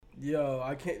Yo,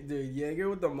 I can't. Dude, Jaeger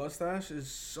with the mustache is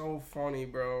so funny,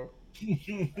 bro.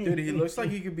 Dude, he looks like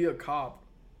he could be a cop.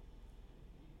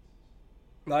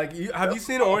 Like, have you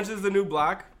seen Orange is the New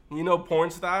Black? You know,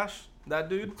 Porn Stash? That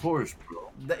dude? Of course,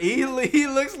 bro. He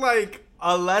looks like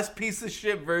a less piece of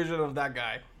shit version of that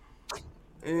guy.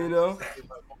 You know?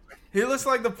 He looks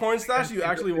like the porn stash you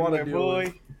actually want to deal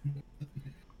with.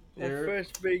 Fresh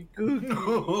baked cookie.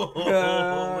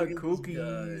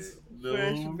 Cookies. No.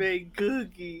 Fresh baked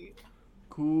cookie.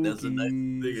 Cookies. That's the nicest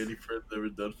thing any friend's ever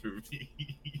done for me.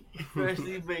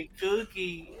 Freshly baked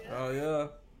cookie. Oh, yeah.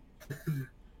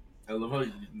 I love how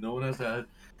no one has to ask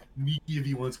me if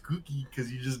he wants cookie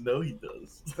because you just know he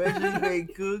does. Freshly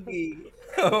baked cookie.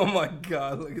 Oh, my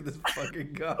God. Look at this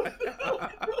fucking guy.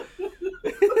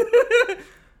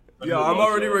 Yo, I'm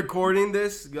already recording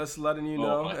this, just letting you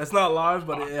know. It's not live,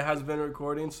 but it has been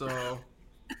recording, so,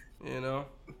 you know,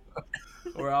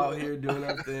 we're out here doing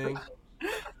our thing.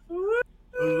 Let's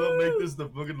not make this the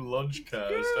fucking lunch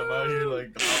cast. I'm out here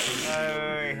like...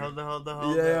 Alright, hold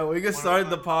on. Yeah, we can start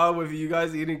the pod with you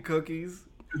guys eating cookies.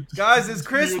 Guys, it's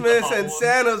Christmas and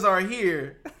Santas are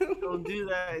here. Don't do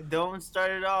that. Don't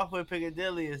start it off with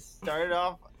Piccadilly. Start it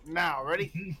off now.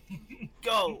 Ready?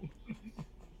 Go.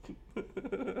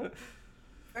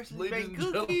 Freshly Ladies baked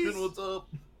and cookies. gentlemen, what's up?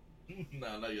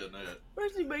 Nah, not yet.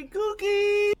 Freshly baked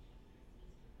cookies.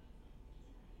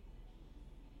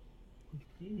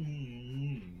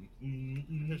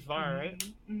 It's fire, right?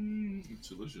 It's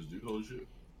delicious, dude. Holy shit.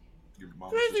 Your mom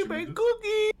Freshly baked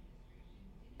cookies.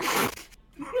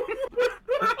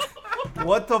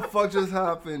 What the fuck just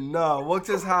happened? No, what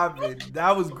just happened?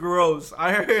 That was gross.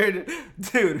 I heard,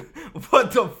 dude,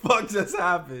 what the fuck just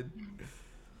happened?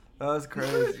 That was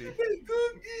crazy.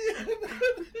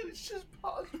 It's just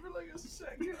paused for like a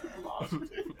second. I lost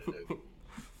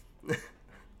it.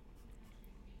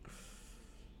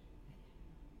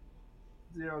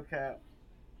 Zero cap.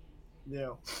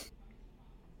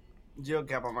 Zero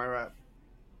cap on my rap.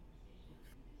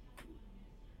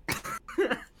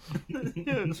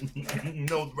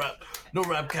 No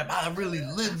rap cap. I really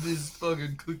live this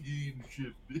fucking cookie eating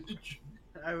shit, bitch.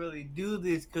 I really do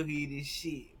this cookie eating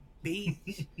shit,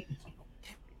 bitch.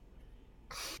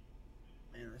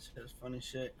 Man, that shit is funny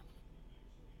shit.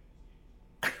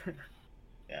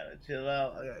 Gotta chill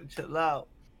out. I gotta chill out.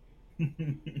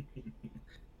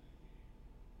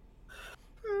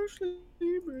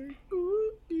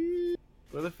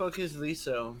 Where the fuck is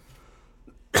Lisa?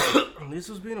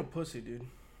 Lisa's being a pussy, dude.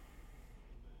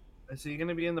 Is he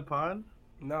gonna be in the pod?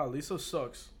 Nah, Lisa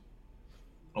sucks.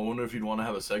 I wonder if you'd want to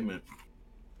have a segment.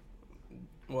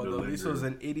 Well, the Really Lisa's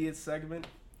good. an idiot segment.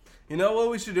 You know what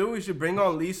we should do? We should bring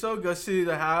on Lisa just to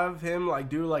have him like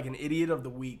do like an idiot of the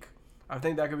week. I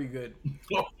think that could be good.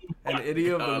 An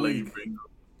idiot of the week.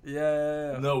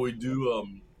 Yeah. No, we do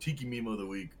Tiki Meme of the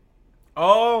week.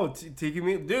 Oh, Tiki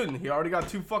Meme. Dude, he already got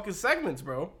 2 fucking segments,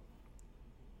 bro.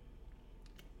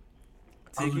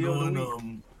 Tiki of the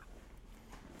week.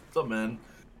 What's up, man?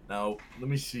 Now, let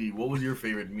me see. What was your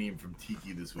favorite meme from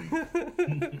Tiki this week?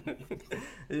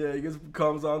 Yeah, he just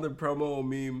comes on the promo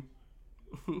meme.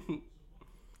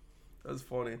 That's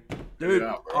funny. Dude,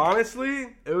 Yeah, honestly,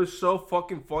 it was so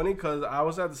fucking funny because I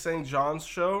was at the St. John's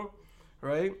show,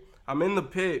 right? I'm in the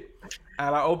pit,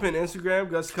 and I open Instagram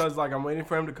just because, like, I'm waiting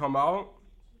for him to come out.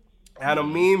 And a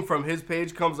meme from his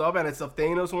page comes up, and it's a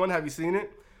Thanos one. Have you seen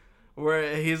it?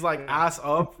 Where he's, like, ass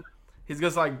up. He's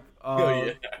just, like,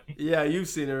 yeah, you've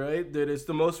seen it, right? Dude, it's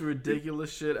the most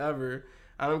ridiculous shit ever.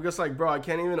 And I'm just like, bro, I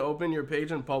can't even open your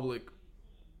page in public.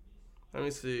 Let me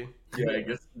see. Yeah, I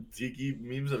guess Tiki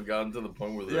memes have gotten to the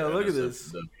point where Yeah, look at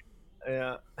this.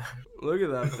 Yeah. Look at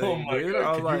that thing, Oh my dude. god, I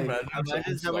was can like, you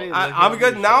imagine somebody- I'm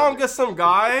good. Now I'm just some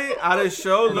guy at a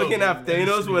show looking at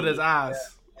Thanos with his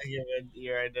ass.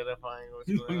 You're identifying what's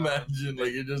Can going you on. imagine,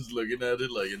 like, you're just looking at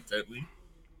it, like, intently?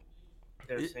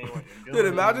 They're saying what you're Dude,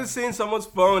 doing. imagine seeing someone's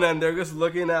phone and they're just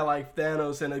looking at like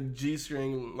Thanos and a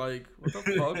G-string. Like, what the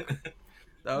fuck?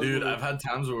 That was Dude, weird. I've had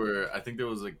times where I think there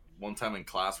was, like, one time in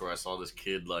class where I saw this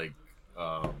kid, like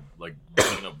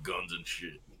beating up guns and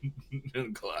shit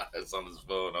in class on his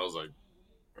phone. I was like,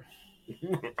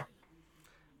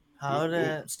 How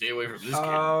to? stay away from this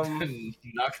kid.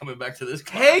 Not coming back to this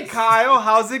class. Hey, Kyle,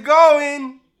 how's it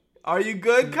going? Are you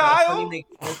good, Kyle?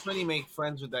 That's when you make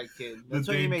friends with that kid. The That's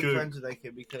when you Dane make Cook. friends with that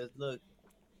kid because look,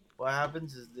 what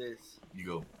happens is this: You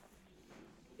go.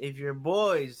 if you're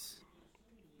boys,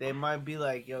 they might be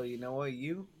like, "Yo, you know what?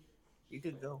 You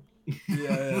could go."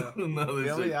 Yeah. No, they You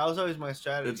know, say, that was always my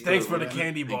strategy. It's Thanks for the Yeah.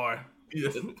 candy bar. yeah,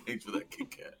 thanks for that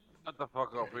Kit Kat. Shut the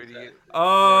fuck up, idiot.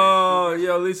 Oh,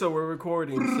 yo, Lisa, we're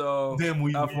recording, so Damn,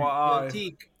 we Yo, FYI.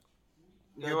 Teak.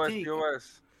 Yo, US, Teak.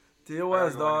 US.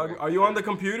 TOS, dog. Are you on the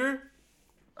computer?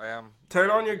 I am. Turn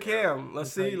on your cam.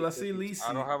 Let's see Lisi.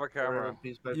 I don't have a camera.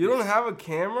 Piece by You don't piece. have a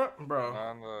camera, bro. Not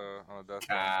on the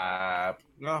desktop. Cap.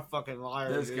 You're a fucking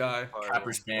liar. This dude. guy. Capper What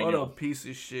a Spaniel. piece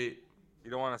of shit. You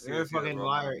don't want to see. You're a this either, fucking bro.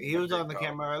 liar. He was on the TikTok.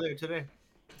 camera earlier today.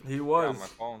 He Yeah, was. on my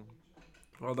phone.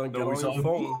 Well, then get No, we on saw your him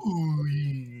phone.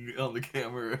 ooh-ing on the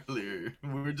camera earlier.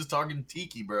 We were just talking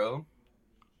tiki, bro.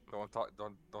 Don't talk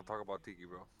about Tiki,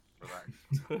 bro. Relax.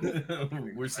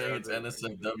 We're saying it's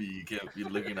NSFW. You can't be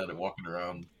looking at it walking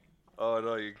around. Oh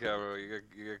no, you can't, bro. You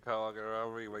get caught walking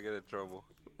around, bro. You might get in trouble.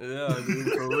 Yeah,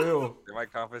 dude, for real. They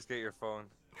might confiscate your phone.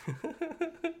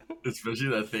 Especially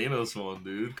that Thanos one,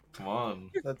 dude. Come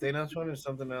on. The Thanos one is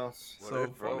something else. What So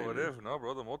if, bro? funny, What dude. if? No,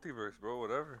 bro. The multiverse, bro.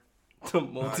 Whatever. The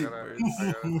No, I gotta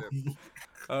multiverse. dip.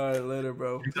 Alright, later,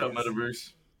 bro. Peace out,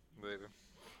 Metaverse. Later.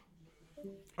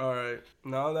 Alright,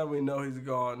 now that we know he's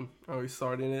gone, are we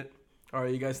starting it? Are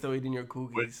you guys still eating your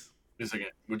cookies? Wait a second.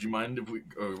 Would you mind if we,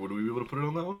 or would we be able to put it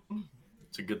on that one?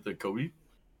 To get the Kobe?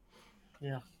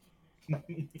 Yeah.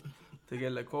 To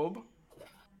get la cob?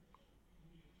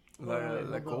 La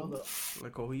Alright, cob? hold La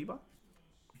cohiba?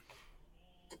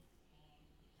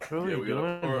 What are Yeah, we we gotta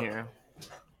doing pour- here?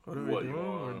 What are we What, doing? you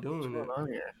We're want- doing What's it. going on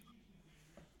here?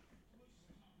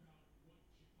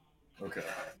 Okay.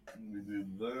 We do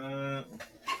that.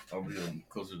 I'll be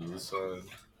closer to this side.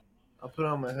 I'll put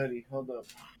on my hoodie. Hold up.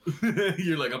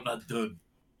 You're like, I'm not done.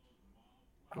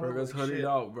 Bro, guys, Oh, hoodied shit.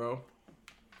 out, bro.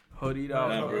 Hoodied No, out,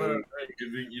 Nah, no, bro. bro. no. You're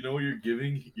giving, you know what you're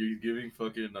giving? You're giving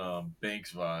fucking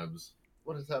Banks vibes.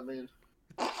 What does that mean?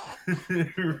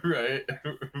 right?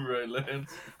 Right,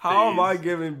 Lance? How am I Phase.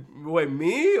 giving? Wait,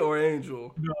 me or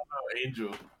Angel?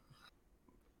 Angel.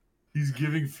 He's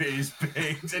giving face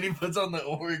Banks and he puts on the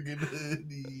Oregon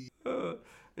hoodie.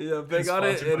 Yeah, they It's got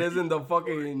it. sponsored It by isn't the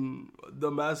fucking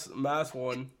the mass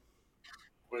one.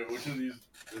 Wait, which of these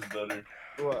is better?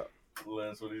 What?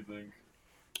 Lance, what do you think?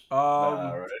 Um,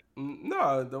 Nah, right?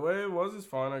 no, the way it was is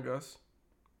fine, I guess.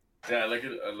 Yeah, I like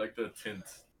it. I like the tint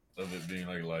of it being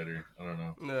like lighter. I don't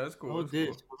know. Yeah, it's cool. Oh, It's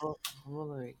this. cool.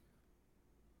 Like,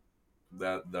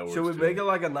 That works. Should we too. make it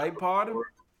like a night pod?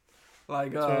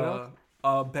 Like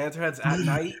Banterheads at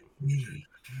night,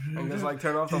 and just like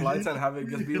turn off the lights and have it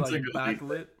just be It's like like a-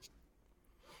 backlit.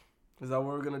 Is that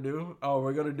what we're gonna do? Oh,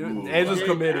 we're gonna do Ooh. it. Angel's Yeah.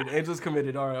 committed. Angel's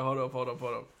committed. All right, hold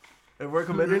up. If we're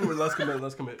committed, let's commit.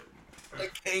 Let's commit.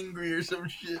 like angry or some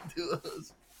shit to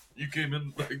us. You came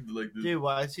in like this. dude,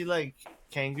 why is he like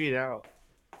cangried out?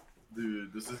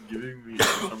 Dude, this is giving me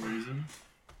for some reason.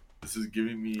 This is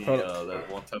giving me Hold that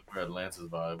one time we had Lance's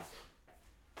vibe.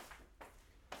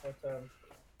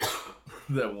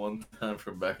 That one time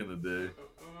from back in the day.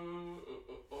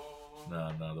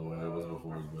 Nah, the one that was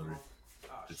before was better.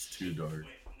 It's too dark. Do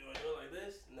I do it like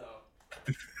this? No.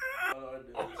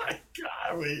 Oh my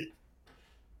god, wait.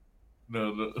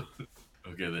 No.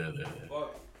 Okay, there.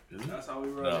 Fuck. Is it? That's how we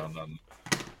No, run no.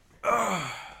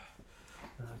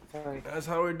 it. That's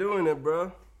how we're doing it,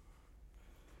 bro.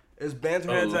 It's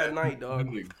Banterheads at night,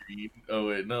 dog. The green. Oh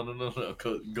wait, no. Go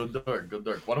dark.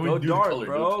 Why don't Go we do dark, the color?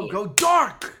 bro. color. Go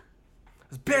dark.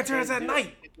 It's Banterheads at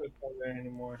night.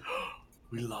 Anymore.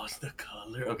 We lost the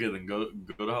color. Okay, then go to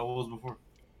how it was before.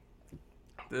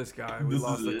 This guy, we This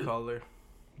lost is the it? color.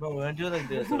 Bro, we're gonna do it like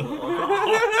this.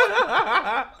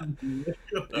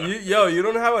 You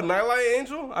don't have a nightlight,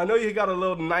 Angel? I know you got a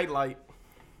little nightlight.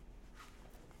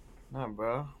 Nah,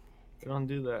 bro. We don't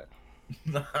do that.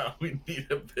 Nah, we need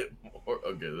a bit more.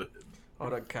 Okay, then. Oh,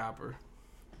 the capper.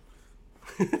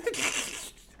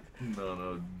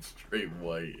 No, straight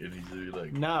white, and he's really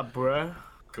like, Nah, bruh.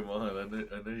 come on, I know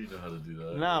you know how to do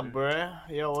that. Nah, right? bruh.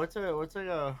 Yo, what's like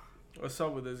a What's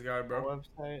up with this guy, bro?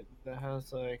 website that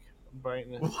has like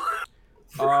brightness?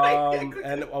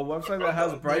 And a website that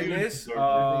has brightness.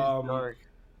 Dark.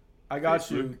 I got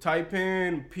you. Facebook. Type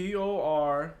in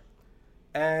PORNHUB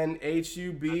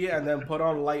and then put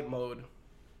on light mode.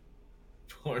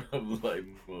 Turn up light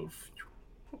mode.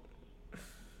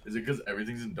 Is it because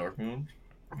everything's in dark mode?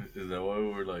 Is that why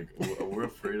we're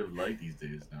afraid of light these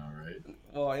days now, right?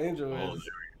 Well, Angel Oh, is.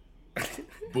 there we go.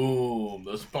 Boom!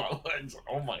 The spotlights.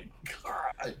 Oh my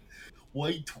god!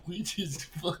 White Twitch is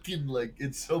fucking like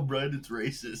it's so bright it's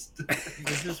racist.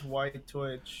 This is white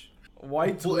Twitch.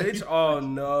 White Twitch? Oh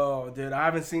no, dude. I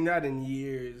haven't seen that in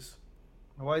years.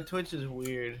 White Twitch is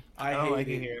weird. I don't hate like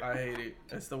it. here. I hate it.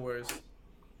 It's the worst.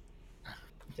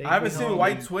 Take I haven't me seen home,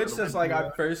 White you Twitch little since like I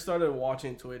bro. first started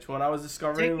watching Twitch. When I was Take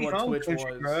discovering me what home, Twitch Twitch,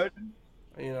 was. bro.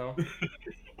 You know.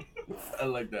 I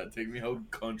like that. Take me home,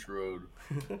 Conch Road.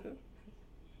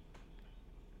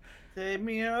 Take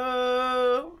me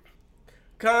home.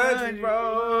 Country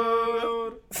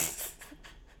road.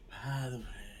 By the way,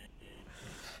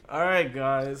 All right,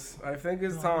 guys. I think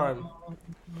it's time.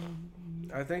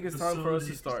 I think it's time for us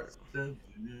to start.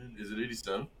 Is it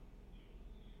 87?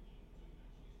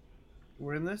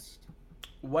 We're in this.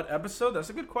 What episode? That's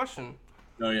a good question.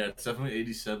 No, yeah, it's definitely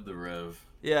 87. The Rev.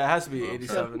 Yeah, it has to be Okay.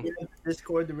 87.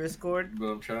 Discord, the Discord. But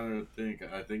I'm trying to think.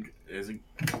 I think isn't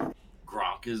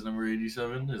Gronk is number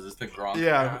 87? Is this the Gronk?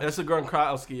 Yeah, cast? it's a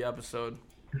Gronkowski episode.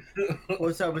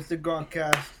 What's up? It's the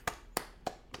Gronkcast.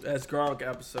 That's Gronk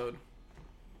episode.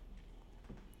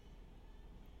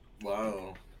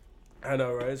 Wow. I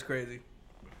know, right? It's crazy.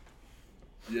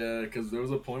 Yeah, because there was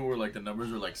a point where like the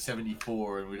numbers were like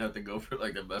 74, and we'd have to go for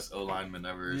like the best O lineman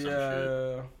ever or some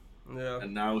shit. Yeah.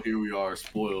 And now here we are,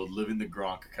 spoiled, living the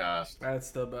Gronk cast.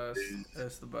 That's the best.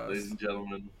 That's the Ladies best. and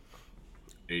gentlemen,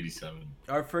 87.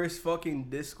 Our first fucking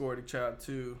Discord chat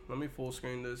too. Let me full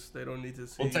screen this. They don't need to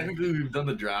see. Well, technically we've done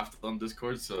the draft on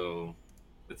Discord, so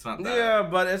it's not that. Yeah,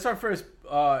 but it's our first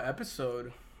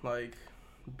episode, like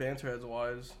banterheads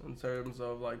wise, in terms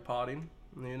of like potting.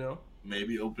 You know.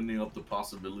 Maybe opening up the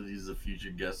possibilities of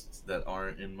future guests that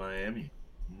aren't in Miami.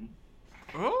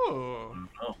 Oh.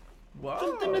 Oh. Wow.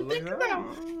 Something to look think at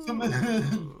about.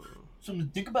 that. Something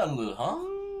to think about a little, huh?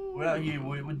 We're out here,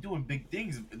 we're doing big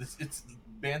things. It's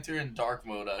banter in dark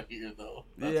mode out here, though.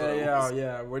 That's what it was.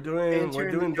 Yeah. We're doing Banter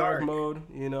in the dark dark. mode.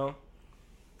 You know.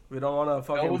 We don't want to That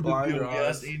fucking was the blind deal. your We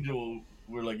eyes. asked Angel,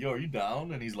 we're like, yo, are you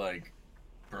down? And he's like,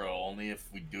 bro, only if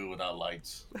we do it without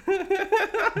lights.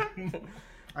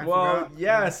 I Well, forgot.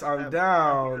 yes, I'm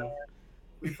down.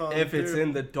 We followed If it's through.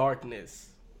 in the darkness.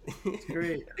 It's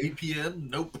great. 8 p.m.?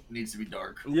 Nope. Needs to be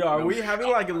dark. Yeah, are No we shot. having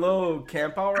like a little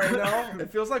camp out right now? It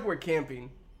feels like we're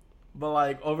camping, but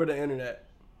like over the internet.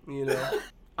 You know,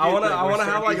 I wanna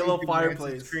have like a little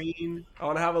fireplace. Screen. I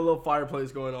wanna have a little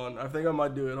fireplace going on. I think I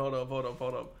might do it. Hold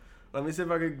up. Let me see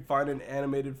if I can find an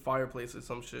animated fireplace or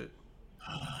some shit.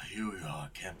 Here we are,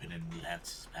 camping in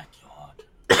Lance's backyard.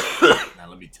 Now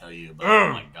let me tell you about.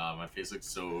 Oh my god, my face looks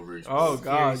so overexposed. Oh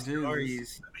god, Scary Jesus.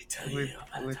 stories Let me tell you with,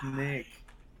 about with time. Nick.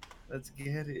 Let's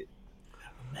get it.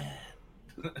 Man.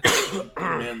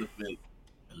 Man the fifth.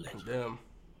 The legend. Damn.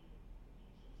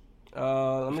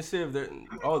 Let me see if there.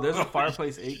 Oh, there's a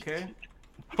fireplace 8K.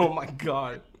 Oh my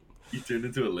god, He turned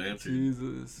into a lantern.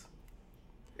 Jesus.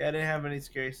 Yeah, I didn't have any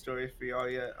scary stories for y'all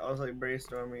yet. I was like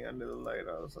brainstorming under the light.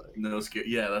 I was like, No scary.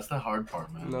 Yeah, that's the hard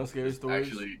part, man. No scary stories.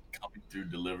 Actually coming through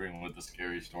delivering with a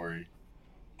scary story.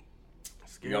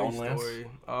 Scary Going, Lance? story.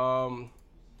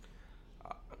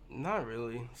 Not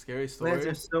really. Scary story. Lance,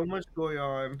 there's so much going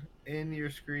on in your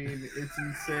screen. It's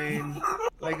insane.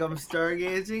 Like I'm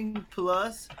stargazing.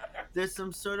 Plus, there's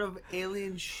some sort of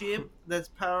alien ship that's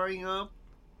powering up,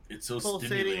 It's so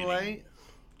pulsating stimulating. light.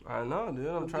 I know, dude.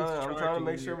 I'm Something's trying to charging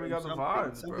make you sure we or got the something.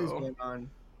 vibes, Something's bro. going on.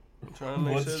 I'm trying to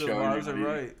make What's sure the charging vibes are you?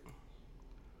 right.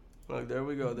 Look, there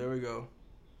we go.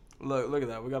 Look at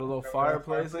that. We got a little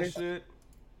fireplace and Fireplace? shit.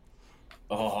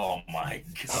 Oh my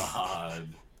god.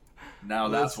 Now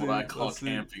Let's that's what I see, call let's see.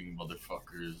 camping,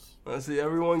 motherfuckers. Let's see,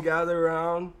 everyone gather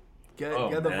around. Get Oh,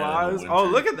 the man, vibes. the Oh,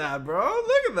 winter. look at that, bro.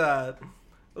 Look at that.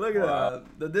 Look at Wow.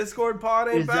 that. The Discord pod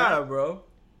ain't Is bad, that- bro.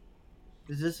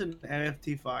 Is this an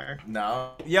NFT fire?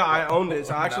 Now, Yeah, I own this.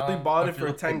 I actually Now bought I it for feel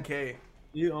like- 10K.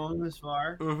 You own this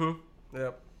fire? Mm-hmm.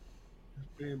 Yep.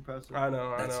 Pretty impressive. I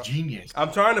know. that's genius.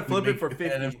 I'm trying to We flip it make for the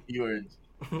 50. NFT words.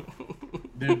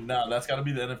 Dude, nah, that's gotta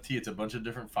be the NFT. It's a bunch of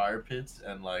different fire pits,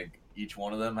 and like each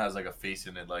one of them has like a face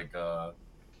in it, like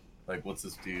what's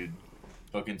this dude?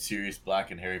 Fucking Sirius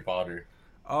Black and Harry Potter.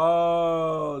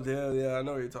 Oh, yeah, I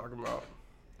know what you're talking about.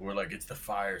 We're like, it's the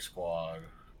Fire Squad.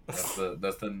 That's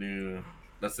the new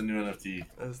NFT.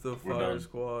 That's the We're Fire done.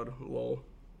 Squad. Lol.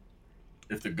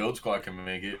 If the Goat Squad can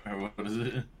make it, or what is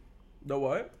it? The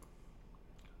what?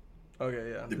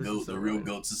 Okay, yeah. The this goat, is the so real right.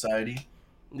 Goat Society.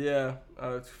 Yeah,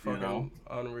 it's You fucking know?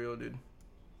 unreal, dude.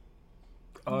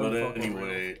 But Unfucking real.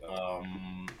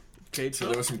 anyway, Kate, so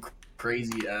there was some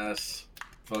crazy ass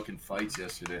fucking fights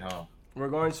yesterday, huh? we're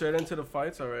going straight into the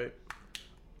fights, all right?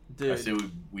 Dude. I say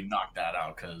we knocked that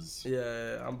out because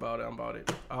Yeah, I'm about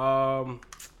it.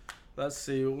 Let's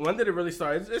see. When did it really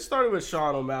start? It started with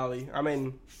Sean O'Malley. I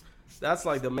mean, that's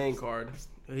like the main card.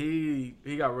 He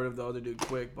got rid of the other dude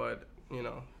quick, but you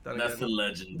know, then that's the again,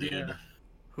 legend, dude. Yeah.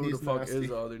 who He's the fuck nasty. is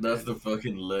the other dude? That's the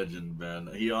fucking legend, man.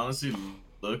 He honestly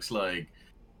looks like.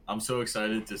 I'm so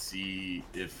excited to see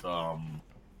if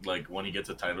like when he gets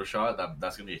a title shot,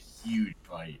 that's gonna be a huge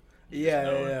fight. You just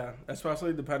know it. Yeah.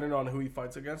 Especially depending on who he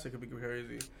fights against, it could be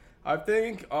crazy. I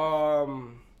think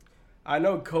I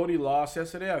know Cody lost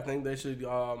yesterday. I think they should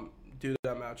do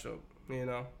that matchup. You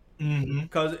know, Mm-hmm.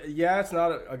 because yeah, it's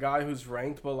not a guy who's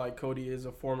ranked, but like Cody is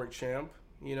a former champ.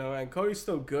 You know, and Cody's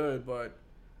still good, but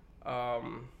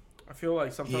I feel like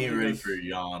He sometimes ain't ready gets- for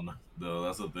Jan, though.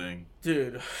 That's the thing.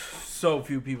 dude, so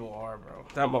few people are, bro.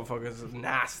 That motherfucker is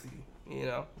nasty. You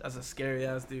know, that's a scary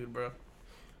ass dude, bro.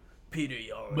 Peter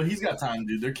Young. But he's got time,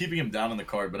 dude. They're keeping him down on the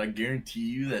card, but I guarantee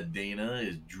you that Dana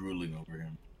is drooling over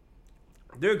him.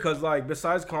 Dude, because, like,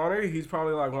 besides Connor, he's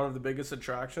probably, like, one of the biggest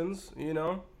attractions, you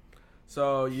know?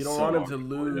 So you don't So want him to hardcore,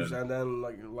 lose, yeah. and then,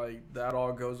 like that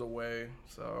all goes away.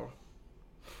 So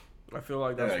I feel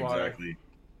like that's Yeah, why exactly.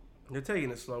 they're taking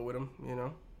it slow with him, you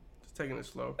know? Just taking it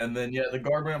slow. And then, yeah, the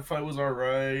Garbrandt fight was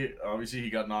alright. Obviously, he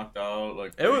got knocked out.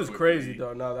 Like It was pretty crazy, quickly.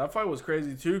 though. No, that fight was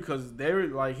crazy, too, because they were,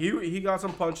 like, he got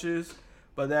some punches,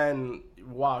 but then,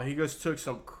 wow, he just took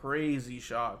some crazy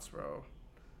shots, bro.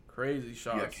 Crazy He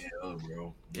shots. got KO'd,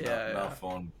 bro. Yeah, Not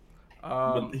fun.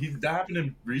 Um, But that happened to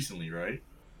him recently, right?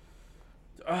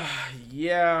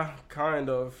 Yeah, kind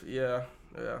of. Yeah.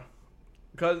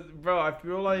 Cause, bro, I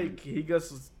feel like he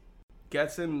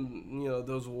gets in, you know,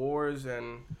 those wars,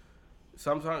 and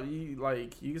sometimes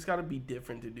you just gotta be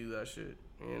different to do that shit.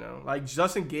 You know, like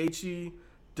Justin Gaethje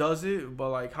does it, but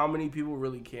like how many people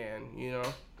really can? You know.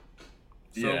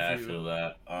 So Yeah, I few. feel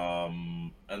that.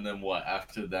 And then what?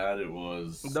 After that, it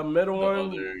was The middle the one,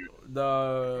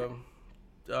 other.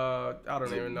 I don't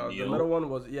Was it even know. The Neil? middle one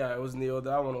was it was Neil.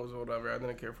 That one was whatever. I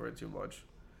didn't care for it too much.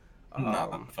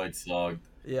 Nah, fight sucked.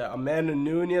 Yeah, Amanda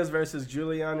Nunes versus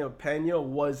Juliana Pena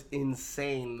was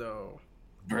insane, though.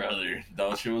 Brother,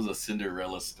 that shit was a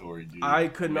Cinderella story, dude. I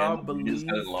could not Amanda Nunes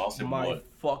believe had lost in my what?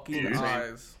 fucking years?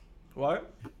 eyes.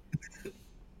 What?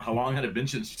 How long had it been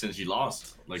since she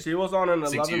lost? Like, She was on an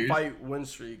 6 11 years? fight win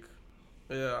streak.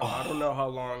 Yeah, I Oh. don't know how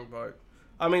long, but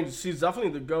I mean, she's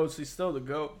definitely the GOAT. She's still the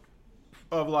GOAT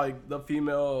of like the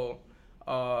female.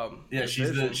 yeah,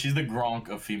 division. she's the Gronk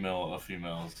of females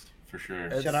for sure.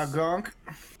 It's- Shout out Gronk.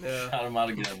 Yeah. Shout him out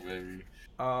again, baby.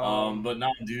 But nah,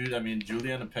 dude. I mean,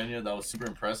 Juliana Pena, that was super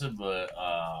impressive. But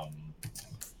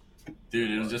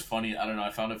dude, it was just funny. I don't know. I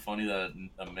found it funny that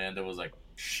Amanda was like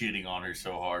shitting on her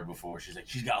so hard before. She's like,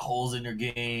 she's got holes in her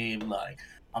game. Like,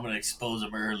 I'm gonna expose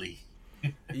them early.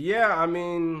 Yeah, I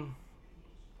mean,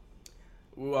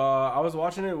 I was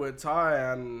watching it with Ty,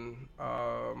 and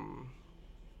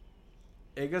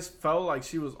it just felt like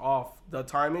she was off. The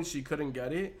timing, she couldn't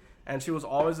get it, and she was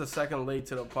always a second late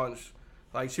to the punch.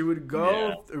 Like, she would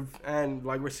go and,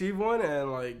 like, receive one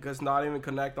and, like, just not even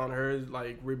connect on her,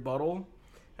 like, rebuttal.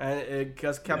 And it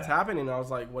just kept happening. I was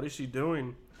like, what is she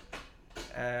doing?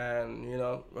 And, you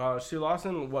know, she lost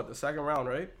in, what, the second round,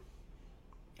 right?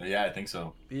 Yeah, I think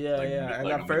so. Yeah, Like, yeah, and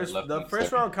like that a minute first left the in the first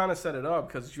second. round kind of set it up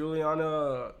because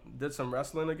Juliana did some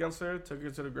wrestling against her, took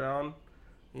her to the ground.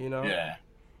 You know, Yeah.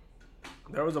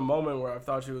 there was a moment where I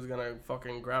thought she was gonna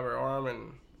fucking grab her arm,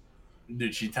 and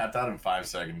Dude, she tapped out in 5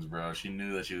 seconds, bro. She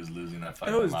knew that she was losing that fight.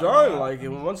 it was no matter done. what Like,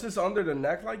 happened. and once it's under the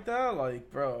neck like that, like,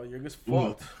 bro, you're just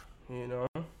fucked. You know,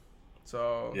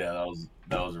 so Yeah,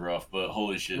 that was rough, but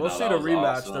holy shit. we'll no, see that the was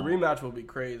rematch. awesome. The rematch will be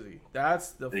crazy.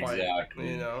 That's the fight.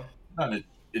 Exactly. You know. And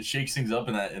it shakes things up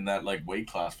in that like weight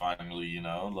class finally, you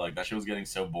know? Like that shit was getting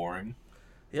so boring.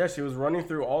 Yeah, she was running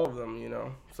through all of them, you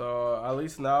know. So at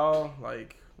least now,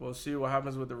 like, we'll see what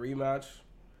happens with the rematch,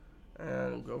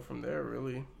 and go from there.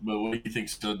 Really. But what do you think?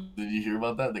 So did you hear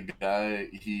about that? The guy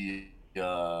he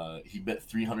bet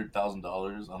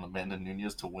 $300,000 on Amanda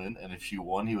Nunes to win, and if she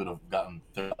won, he would have gotten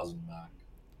 30,000 back.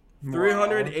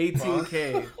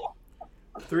 318K.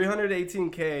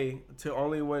 318K to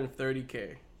only win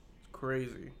 30K.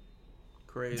 Crazy.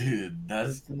 Dude,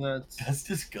 That's nuts. that's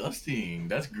disgusting.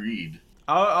 That's greed.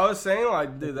 I was saying,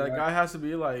 like, dude, that guy has to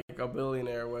be like a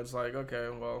billionaire where it's like, okay,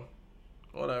 well,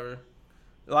 whatever.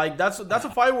 Like, that's a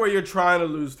fight where you're trying to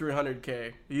lose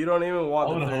 300K. You don't even I want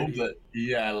would the hope 30. that.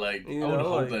 Yeah, like You I would know,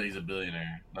 hope like- that he's a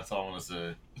billionaire. That's all I want to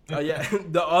say. Yeah,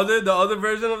 the other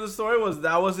version of the story was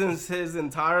that was his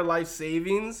entire life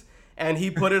savings, and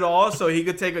he put it all so he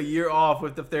could take a year off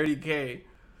with the 30K.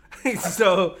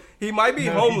 So he might be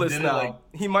No, he homeless did it now. like-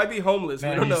 He might be homeless. We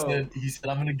Man, don't he know. said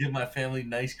I'm gonna give my family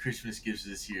nice Christmas gifts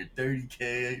this year.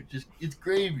 30K, just it's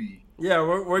gravy. Yeah,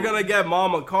 we're gonna get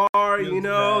mom a car, you Feels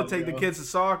know, bad, take the bro. kids to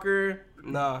soccer.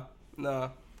 Nah.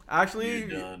 Actually, You're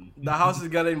done. the house is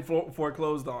getting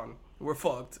foreclosed on. We're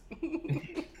fucked.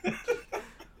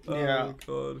 Yeah. Oh,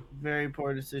 God. Very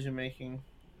poor decision making.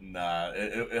 Nah,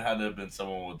 it had to have been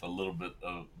someone with a little bit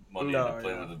of money No, to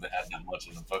play yeah. with if they had that much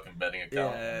in the fucking betting Yeah,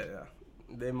 account.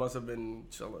 yeah. They must have been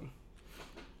chilling.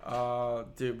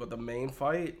 Dude, but the main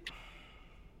fight.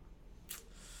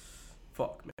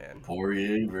 Fuck, man.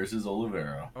 Poirier versus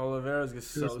Oliveira. Oliveira's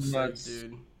just so Just sick, nuts.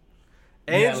 dude.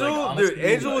 Yeah, Angel, like, honestly, dude,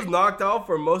 Angel was like- knocked out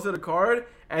for most of the card,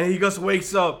 and he just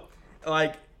wakes up.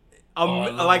 Like,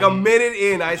 Like a minute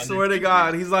in, I swear to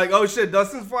God, he's like, "Oh shit,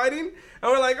 Dustin's fighting,"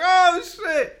 and we're like, "Oh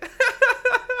shit!"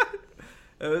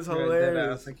 It was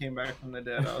hilarious. I came back from the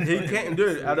dead. He came,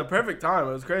 dude, at the perfect time.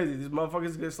 It was crazy. These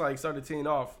motherfuckers just like started teeing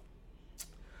off.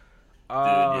 Dude,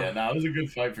 yeah, no, it was a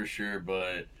good fight for sure,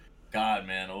 but God,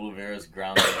 man, Oliveira's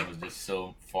ground game was just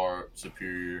so far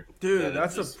superior. Dude,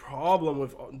 that's the problem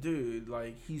with dude.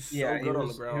 Like he's so good on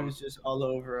the ground. He was just all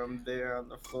over him there on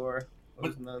the floor. It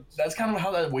was nuts. That's kind of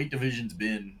how that weight division's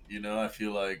been, you know. I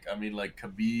feel like, I mean, like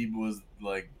Khabib was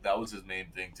like that was his main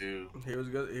thing too. He was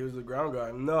good. He was the ground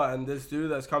guy. No, and this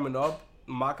dude that's coming up,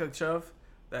 Makhachev,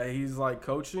 that he's like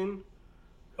coaching.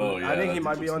 Oh yeah, I think he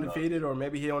might be undefeated, or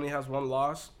maybe he only has one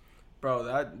loss. Bro,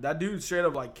 that dude straight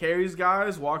up like carries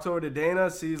guys, walks over to Dana,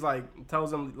 sees like,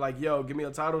 tells him like, "Yo, give me a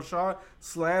title shot,"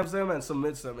 slams them and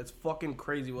submits them. It's fucking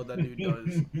crazy what that dude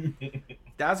does.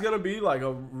 That's gonna be like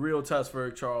a real test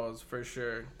for Charles for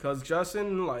sure. Cause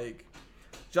Justin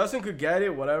could get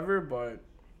it, whatever, but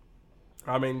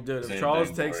I mean, dude, if Charles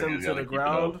takes him to the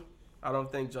ground, I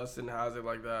don't think Justin has it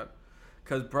like that.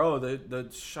 Cause bro, the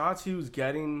shots he was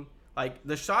getting, like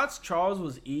the shots Charles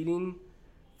was eating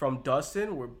from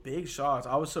Dustin were big shots.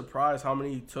 I was surprised how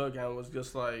many he took and was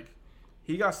just like,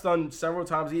 he got stunned several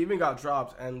times. He even got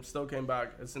dropped and still came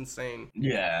back. It's insane.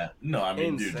 Yeah. No, I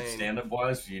mean, Insane. dude, stand-up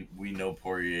wise, we know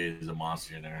Poirier is a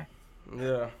monster in there.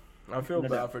 Yeah. I feel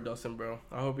bad for Dustin, bro.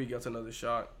 I hope he gets another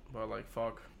shot. But, like,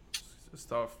 fuck. It's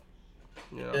tough.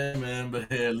 You know? Yeah, man, but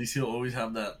hey, at least he'll always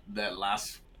have that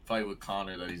last fight with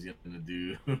Conor that he's going to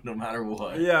do, no matter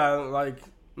what. Yeah, like,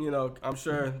 you know, I'm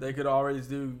sure they could always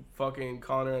do fucking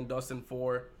Conor and Dustin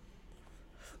 4.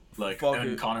 Like,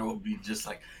 and Conor will be just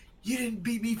like, "You didn't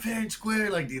beat me fair and square,"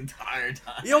 like the entire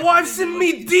time. Your wife sent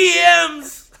me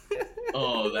DMs!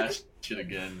 Oh, that shit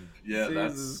again. Yeah,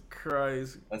 Jesus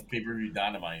Christ. That's pay-per-view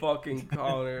dynamite. Fucking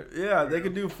Conor. Yeah, they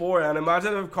could do 4. And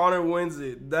imagine if Conor wins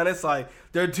it. Then it's like,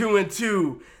 they're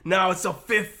 2-2. Now it's a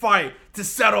 5th fight to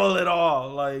settle it all.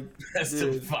 Like, best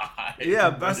dude. of 5.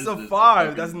 Yeah, best of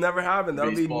 5. That's never happened.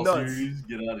 That'll be nuts. Series?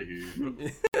 Get out of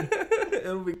here.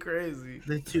 It'll be crazy.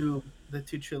 The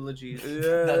two trilogies.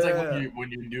 Yeah. That's like when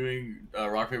you're doing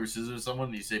rock paper scissors with someone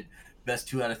and you say best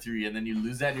 2 out of 3 and then you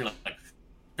lose that and you're like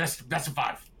best of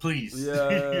 5, please. Yeah.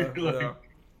 Like, Yeah.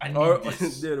 I need Or,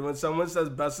 this. dude, when someone says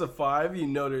best of 5, you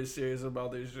know they're serious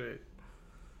about their shit.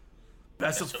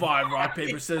 Best of 5, rock,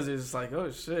 paper, scissors. It's like,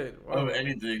 oh shit. Wow. Of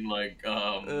anything like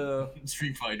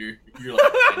Street Fighter. You're like,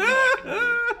 I know I can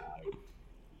do it.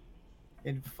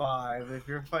 In 5, if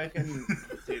you're fucking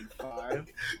dude 5.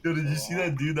 Yo, did you see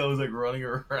that dude that was like running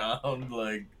around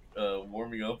like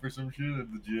warming up or some shit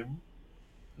at the gym?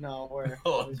 No, where?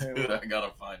 Oh, dude, I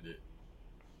gotta find it.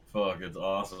 Fuck, it's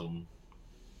awesome.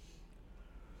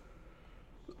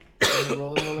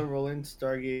 Rolling,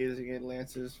 stargazing at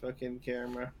Lance's fucking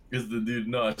camera. Because the dude,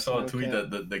 no, I saw a tweet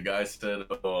that the guy said,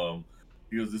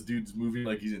 he goes, "This dude's moving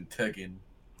like he's in Tekken."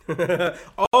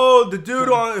 Oh, the dude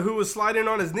who was sliding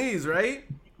on his knees, right?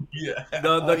 Yeah.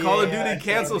 The Call of yeah, Duty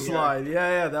cancel slide.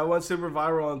 Yeah, that went super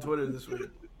viral on Twitter this week.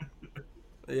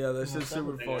 Yeah, that's just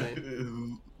super funny.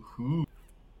 Who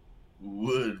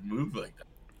would move like that?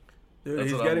 Dude,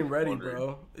 That's he's what getting I'm ready, wondering.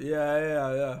 bro.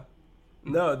 Yeah.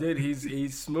 No, dude,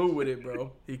 he's smooth with it,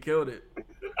 bro. He killed it.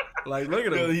 Like, look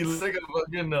at Yo, him. he looks like a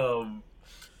fucking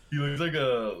he looks like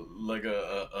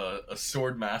a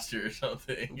sword master or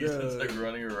something. He's just like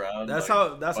running around. That's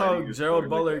like, how fighting his Gerald sword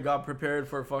Butler like got prepared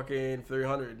for fucking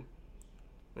 300.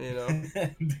 You know?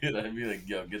 that. Dude, I'd be like,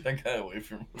 yo, get that guy away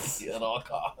from me at all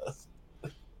costs.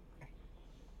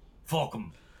 Fuck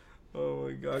him. Oh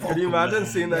my god. Fuck Could you him, imagine man.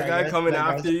 seeing that That guy guy's- coming that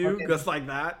guy's after a you fucking- just like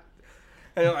that?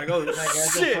 And you're like, oh That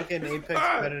guy's shit. a fucking apex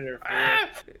predator. For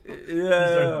real. Start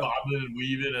Yeah. bobbing and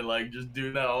weaving and like just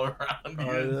doing that all around you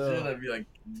I and know. shit. I'd be like,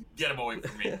 get him away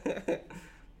from me.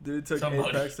 Dude took Somebody.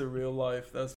 Apex to real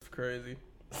life. That's crazy.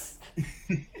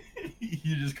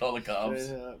 You just call the cops.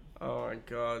 Straight up. Oh my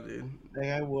god, dude. That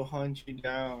guy will hunt you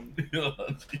down.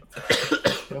 Is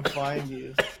He'll find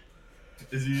you.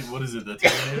 he? What is it? The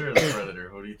Terminator or the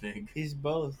Predator? What do you think? He's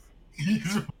both.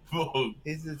 He's both.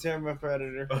 He's the Terma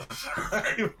Predator.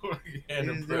 And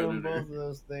a He's doing both Predator, of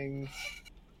those things.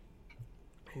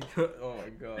 Oh my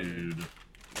god. Dude. dude.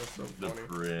 That's so The funny.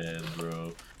 Pred,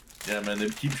 bro. Yeah, man. They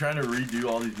keep trying to redo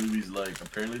all these movies. Like,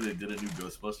 apparently they did a new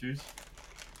Ghostbusters.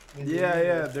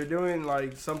 Yeah. They're doing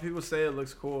like some people say it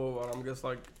looks cool, but I'm just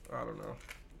like, I don't know.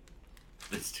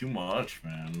 It's too much,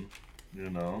 man. You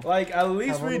know? Like, at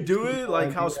least Have all the redo it people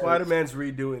like how ideas. Spider-Man's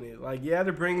redoing it. Like, yeah,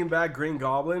 they're bringing back Green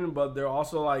Goblin, but they're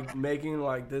also, like, making,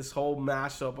 like, this whole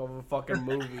mashup of a fucking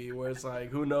movie where it's like,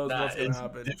 who knows Nah, what's gonna it's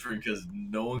happen. different because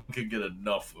no one could get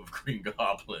enough of Green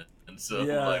Goblin. And so,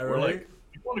 Yeah, like, we're right? like,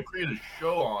 if you want to create a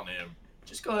show on him,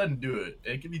 just go ahead and do it.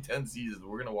 It can be 10 seasons.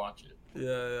 We're going to watch it.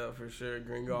 Yeah, for sure.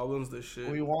 Green Goblin's the shit.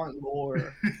 We want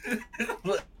lore.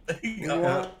 We God.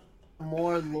 want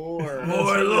more lore.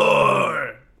 More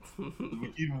lore!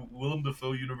 We need Willem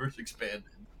Dafoe universe expanded.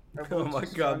 Oh my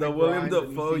god, the William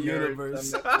Dafoe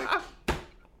universe.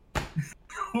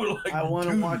 We're like, I want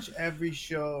to dude, watch every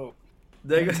show.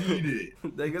 They we just, need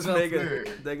it. they just It's not make fair.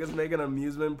 they just make an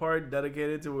amusement park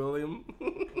dedicated to William.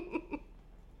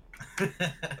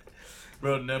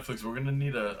 Bro, Netflix, we're gonna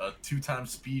need a 2-time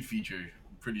speed feature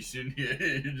pretty soon. You're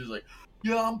just like,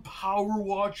 yeah, I'm power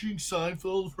watching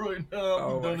Seinfeld right now.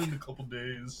 Oh I'm done my in a couple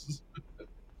days.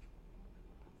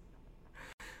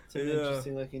 It's an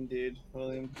interesting looking dude,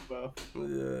 William Dafoe.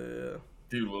 Yeah.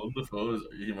 Dude, Willem Dafoe is.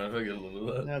 You mind if I get a little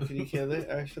of that? Now, can you kill it?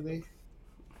 Actually,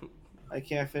 I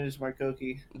can't finish my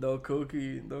cookie. No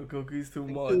cookie. No cookies. Too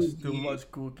The much. Too cookie.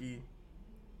 much cookie.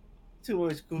 Too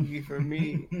much cookie for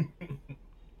me.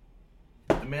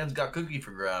 The man's got cookie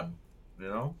for grab. You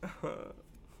know?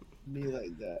 Be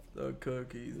like that. The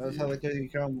cookies. That's how the cookie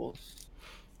crumbles.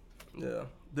 Yeah,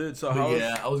 dude. So But how?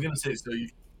 yeah, I was gonna say, so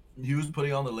he was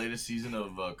putting on the latest season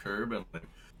of Curb, and like,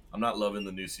 I'm not loving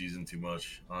the new season too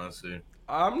much, honestly.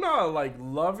 I'm not like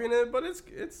loving it, but it's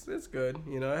good.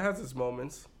 You know, it has its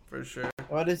moments for sure.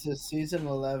 What is this? Season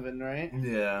 11, right?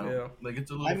 Yeah. Yeah. Like,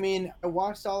 it's a little. I mean, I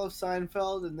watched all of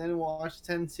Seinfeld and then watched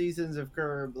 10 seasons of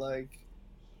Curb. Like,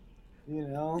 you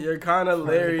know, You're kind of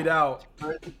larried out.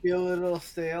 for it to feel a little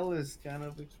stale is kind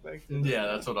of expected. Yeah,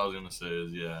 that's what I was gonna say.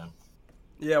 Is yeah.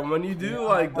 Yeah, when you do Yeah,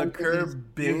 like the one thing is Curb He's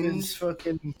binge.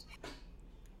 fucking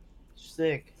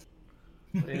sick.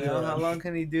 You know, Yeah. how long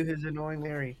can he do his annoying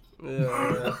Larry?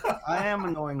 Yeah. I am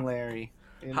annoying Larry.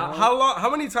 You know? How long? How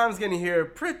many times can you hear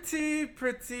pretty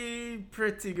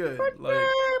good? Like,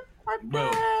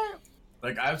 Bro,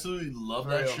 like, I absolutely love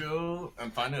that Real. show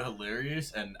and find it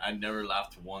hilarious, and I never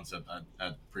laughed once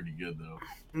at Pretty Good though.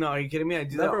 No, are you kidding me? I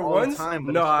do Never that all once? the time.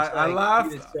 But No, it's just I like, laughed.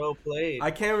 dude, it's so played.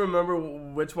 I can't remember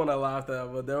which one I laughed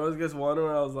at, but there was just one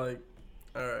where I was like,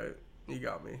 "All right, you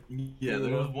got me." Yeah,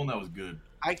 there was one that was good.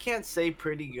 I can't say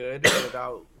pretty good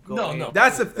without going. No.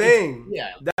 That's the thing.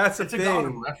 Yeah, That's the it's a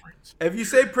common thing. reference. If you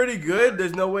say pretty good,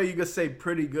 there's no way you can say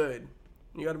pretty good.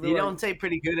 You gotta be You like, don't say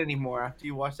pretty good anymore after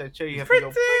you watch that show. You have pretty,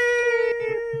 to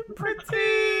go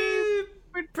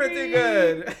pretty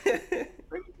good.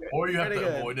 Or you have Pretty to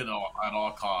good. avoid it at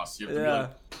all costs. You have to Yeah. be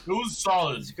like, it was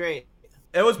solid. It's great.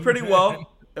 It was pretty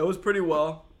well. It was pretty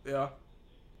well. Yeah.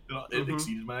 It Mhm.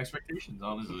 exceeded my expectations,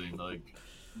 honestly. Like,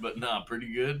 but nah,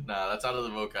 Pretty Good. Nah, that's out of the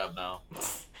vocab now.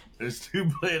 It's too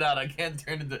played out. I can't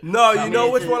turn it to. No, I you know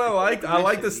mean, which it's- one I liked? I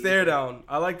like the it's- stare down.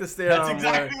 I like the stare That's down.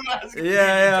 exactly what I was gonna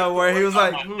Yeah, say. where he was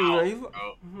like, Out my are mouth, you-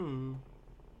 bro. Hmm.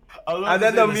 I love And to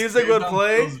then say the music stare would down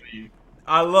play. kills me.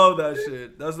 I love that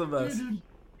shit. That's the best.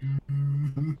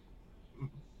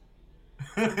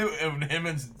 And him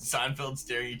and Seinfeld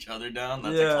staring each other down.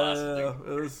 That's a Yeah, classic.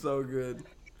 it was so good. It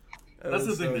That's the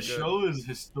was thing. so The good. show is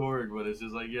historic, but it's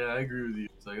just like, yeah, I agree with you.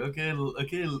 It's like, okay,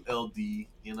 LD,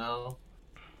 you know,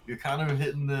 you're kind of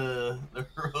hitting the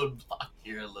roadblock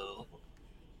here a little.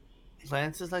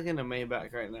 Lance is like in a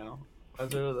Maybach right now.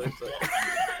 That's what it looks like.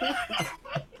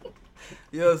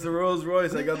 Yo, it's the Rolls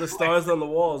Royce. I got the stars on the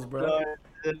walls, bro.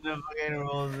 In the fucking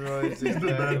Rolls Royce. He's the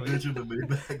bad Exactly. bitch in the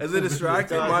Maybach. Is it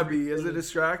distracting? Stars. Might be. Is it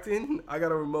distracting? I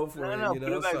got a remote for No, it, no, you put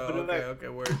know. it back, So put it back. okay,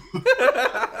 word.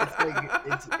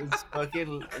 It's like it's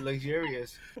fucking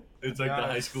luxurious. It's like the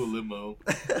Yes. high school limo.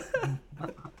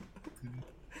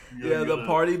 Yeah, the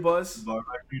party bus. Bar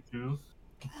factory too.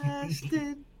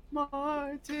 Aston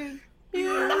Martin.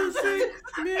 Music.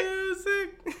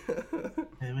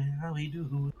 Hey man, how we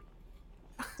do?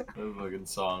 That fucking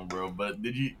song, bro. But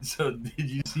did you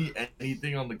see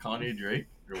anything on the Kanye Drake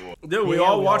or what? Dude, we Yeah,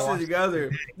 all we watched all it watched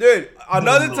together. Dude,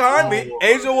 another time,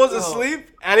 Angel was Oh. asleep,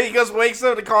 and he just wakes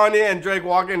up to Kanye and Drake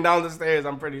walking down the stairs,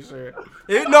 I'm pretty sure.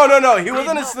 No, he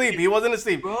wasn't asleep. He wasn't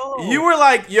asleep. Bro. You were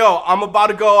like, yo, I'm about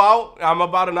to go out. I'm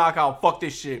about to knock out. Fuck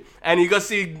this shit. And you go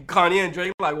see Kanye and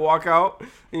Drake, like, walk out,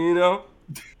 you know?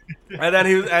 And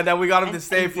then we got him to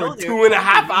stay And for yo, they were 2.5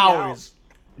 trying to weed hours.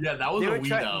 Yeah, that was They a were, weed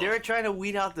try- out. they were trying to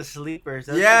weed out the sleepers.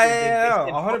 Yeah, what they did. yeah, They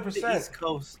said, 100%. "Fuck the East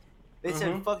Coast. They Mhm.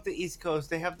 said, fuck the East Coast.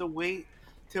 They have to wait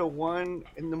till 1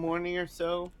 in the morning or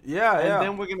so. Yeah, And yeah.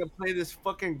 then we're going to play this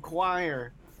fucking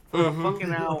choir for a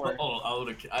fucking hour.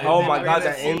 Oh my we're god, gonna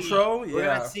that see- intro. We're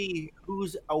Yeah. gonna see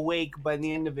who's awake by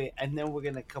the end of it, and then we're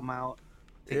gonna come out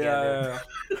together.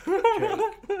 Yeah. We're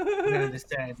gonna yeah.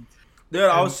 descend. Dude,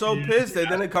 I was so pissed they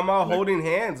didn't come out holding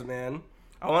hands, man.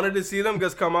 I wanted to see them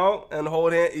just come out and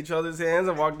hold each other's hands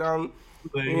and walk down.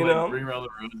 You know? Ring around the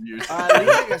rosy. At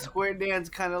least like a square dance,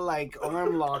 kind of like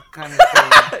arm lock kind of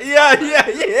thing. Yeah.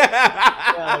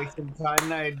 Yeah, like some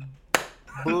night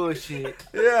bullshit.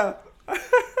 Yeah.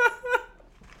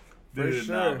 For Dude,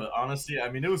 sure. nah, but honestly, I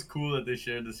mean, it was cool that they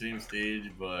shared the same stage,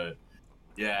 but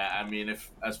yeah, I mean, if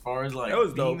as far as like It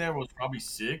was being dope. there was probably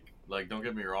sick, like don't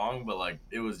get me wrong, but like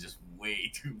it was just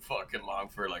way too fucking long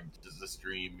for like just a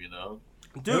stream, you know?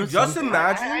 Dude, just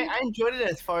imagine. I enjoyed it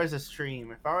as far as a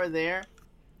stream. If I were there,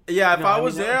 Yeah, if No, I I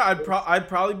was mean, there, that I'd was I'd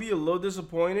probably be a little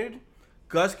disappointed,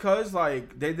 cause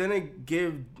like they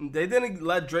didn't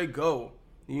let Drake go.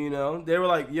 You know, they were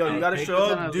like, yo, you gotta Drake show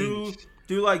was on up, a do leash.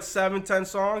 like 7-10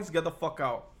 songs, get the fuck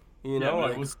out. You know, but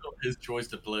like it was still his choice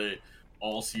to play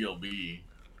all CLB.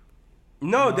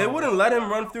 no, they No. wouldn't let him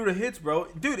run through the hits, bro.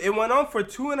 Dude, it went on for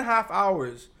 2.5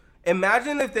 hours.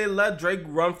 Imagine if they let Drake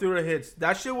run through the hits.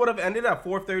 That shit would have ended at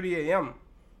 4:30 a.m.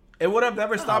 It would have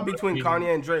never stopped but between I mean-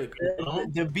 Kanye and Drake.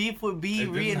 the beef would be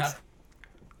It didn't have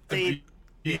to reinstated.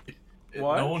 be-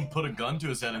 What? No one put a gun to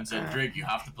his head and said, Drake, you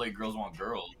have to play Girls Want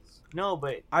Girls. No,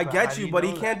 but I but get how do you, but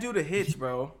he know can't that? do the hits,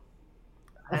 bro.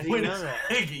 How do you Wait know a that?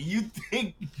 second, you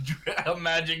think,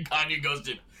 imagine Kanye goes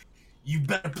to, you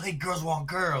better play Girls Want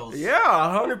Girls. Yeah,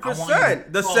 I want you 100%.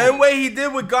 to The go. same way he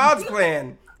did with God's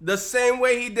plan. The same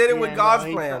way he did it with Yeah, God's no,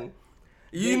 he plan.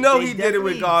 You They- know they he did it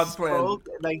with definitely God's plan. spoke-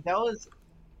 Like that was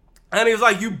And he was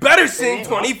like, you better sing Yeah.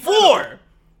 24.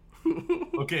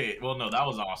 Okay, well, no, that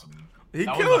was awesome. He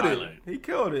That was killed the it. highlight. He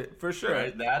killed it, for sure.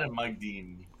 Right? That and Mike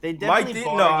Dean. they Mike definitely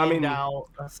Dean- no, I bargained mean- out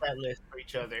a set list for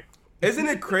each other. Isn't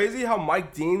it crazy how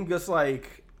Mike Dean just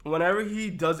like, whenever he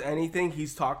does anything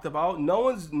he's talked about, no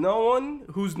one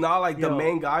who's not like the Yo.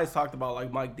 main guy is talked about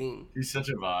like Mike Dean. He's such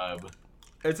a vibe.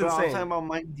 It's Bro, I was talking insane. about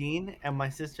Mike Dean, and my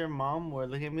sister and mom were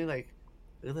looking at me like,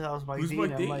 "Who the hell's Mike Who's Dean?"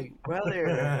 Mike I'm Dean? like,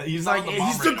 "Brother, He's not like, the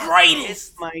he's bomb the right now. greatest.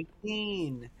 it's Mike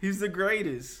Dean." He's the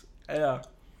greatest. Yeah,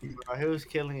 Bro, he was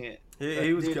killing it.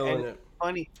 he was Dude, killing and it.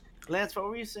 Funny, Lance, what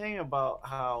were you saying about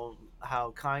how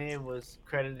Kanye was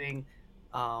crediting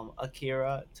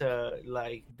Akira to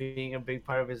like being a big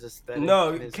part of his aesthetic? No,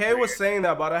 and his Kay was career? saying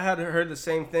that, but I had heard the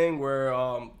same thing where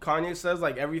Kanye says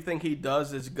like everything he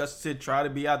does is just to try to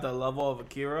be at the level of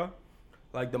Akira,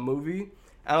 like the movie.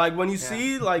 And like when you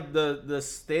see like the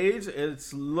stage, it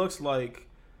looks like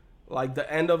the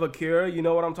end of Akira. You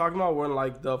know what I'm talking about? When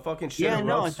like the fucking shit Yeah,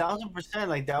 no, erupts. 1000%.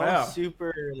 Like that Yeah. was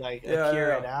super like Yeah,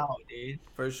 Akira yeah. out, dude.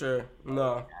 For sure.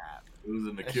 No, It was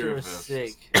an That shit Akira was fest.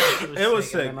 sick. It was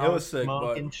sick. And It all was sick, but-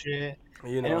 smoking shit.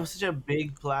 you And it know. was such a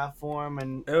big platform,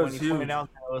 and It was when he pointed huge. out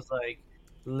that it was like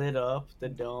lit up the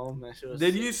dome, that shit was.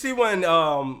 Did sick. you see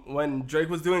when Drake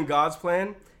was doing God's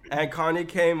plan and Kanye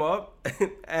came up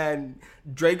and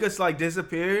Drake just like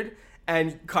disappeared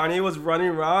and Kanye was running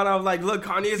around? I was like, look,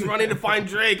 Kanye is running to find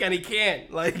Drake and he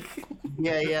can't. Like,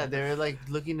 Yeah, they were like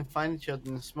looking to find each other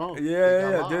in the smoke. They got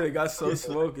yeah, lost. dude, it got so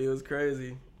smoky. It was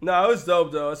crazy. No, it was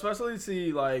dope though, especially to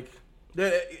see like,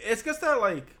 dude, it's just that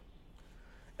like,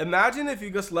 imagine if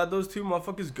you just let those two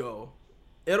motherfuckers go,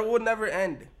 it would never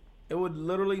end. It would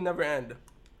literally never end.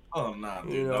 Oh, nah,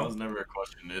 dude. You know? That was never a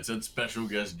question. It said special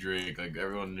guest Drake. Like,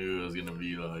 everyone knew it was going to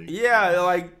be, like... Yeah,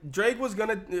 like Drake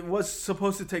was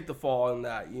supposed to take the fall in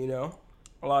that, you know?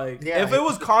 Like Yeah, if he it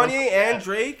was was Kanye supposed to, and yeah.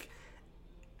 Drake,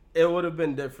 it would have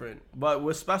been different. But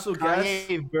with special guests,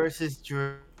 Kanye versus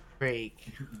Drake.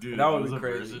 Dude, That it would was be a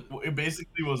crazy. versus. It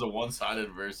basically was a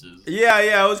one-sided versus.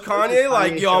 yeah, it was Kanye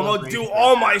like, Kanye yo, I'm gonna do celebration.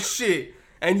 all my shit.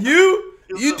 And you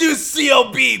do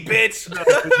CLB, bitch. No,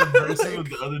 it's a versus with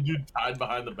the other dude tied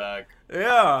behind the back.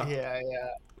 yeah. Yeah.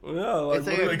 Like, It's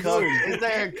like what a are you cook. doing? It's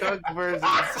like a cook versus.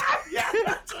 Yeah,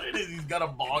 that's what it is. He's got a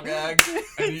ball gag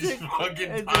and he's It's a-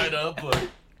 fucking it's a- tied up. Like,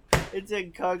 It's a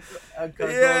cook.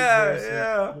 Yeah,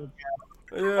 versus.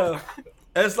 Yeah.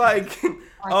 It's like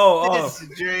oh, This,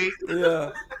 Drake.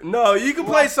 yeah. No, you can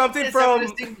play something I'm from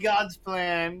gonna sing God's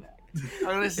plan. I'm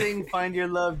gonna sing "Find Your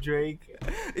Love," Drake,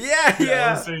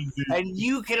 yeah. I'm saying, dude, and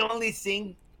you can only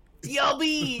sing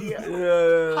 "TLB."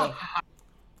 Yeah.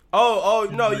 Oh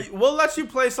no! We'll let you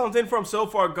play something from So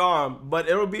Far Gone, but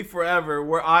it'll be forever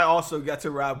where I also get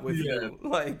to rap with you.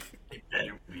 Like, it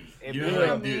better be. It You're better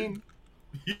like, be. dude,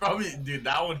 he probably, dude,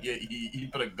 that one, he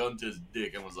put a gun to his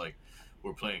dick and was like,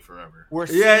 we're playing forever. We're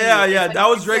singing. Yeah. That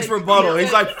was Drake's rebuttal.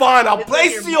 He's like, fine, I'll play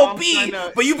your mom COB, trying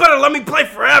to- but you better let me play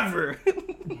forever.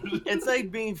 It's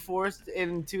like being forced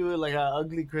into like an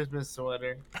ugly Christmas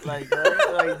sweater. Like,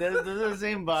 like those are the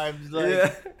same vibes. Like,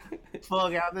 Yeah.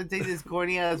 fuck, I have to take this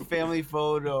corny ass family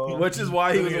photo. Which is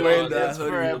why he was Look at wearing all that That's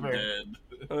hoodie. forever. Dead.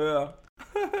 Yeah.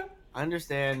 I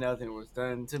understand nothing was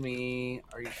done to me.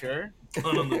 Are you sure?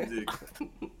 Ton on the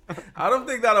dick. I don't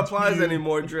think that applies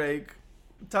anymore, Drake.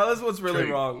 Tell us what's really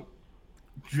Drake. wrong.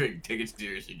 Drake, take it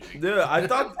seriously, Drake. Dude, I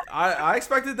thought I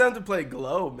expected them to play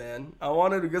Glow, man. I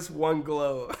wanted just one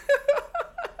Glow.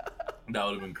 That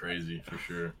would have been crazy for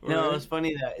sure. No, it's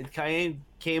funny that Kanye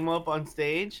came up on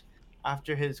stage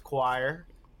after his choir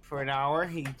for an hour.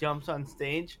 He jumps on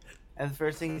stage, and the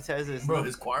first thing he says is, Bro,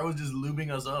 his choir was just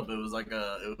lubing us up. It was like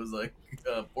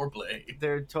foreplay.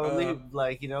 they're totally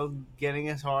like, you know, getting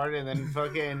us hard, and then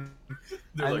fucking,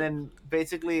 They're and like, then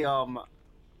basically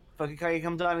fucking Kanye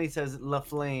comes on and he says La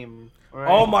Flame. Right?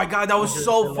 Oh my god, that was Which is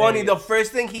so funny. The hilarious.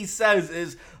 first thing he says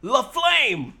is La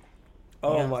Flame.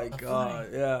 Oh Yeah, my La god,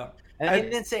 yeah. And I- he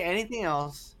didn't say anything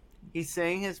else. He's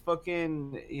saying his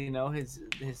fucking, you know, his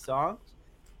songs.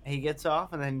 And he gets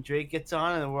off, and then Drake gets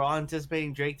on, and we're all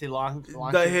anticipating Drake to launch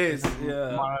his,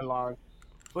 yeah. monologue.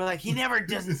 We're like, he never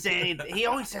doesn't say anything. He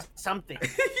always says something.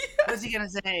 What's he gonna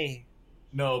say?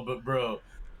 no, but bro,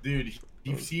 dude,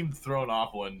 he seemed thrown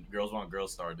off when Girls Want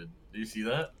Girls started. Did you see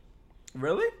that?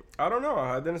 Really? I don't know.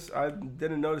 I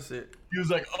didn't notice it. He was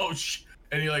like, "Oh sh,"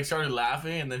 and he like started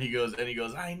laughing, and then he goes,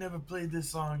 "I ain't never played this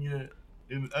song yet.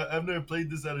 I've never played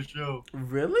this at a show."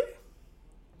 Really?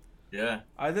 Yeah.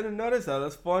 I didn't notice that.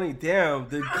 That's funny. Damn.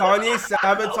 Did Kanye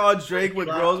sabotage Drake with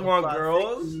Girls Want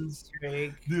Girls?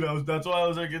 Drake. Dude, that's why I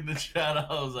was like in the chat.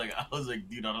 I was like,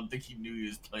 dude, I don't think he knew he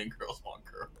was playing Girls Want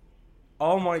Girls.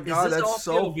 Oh my god, this all that's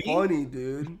so CLB? funny,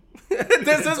 dude.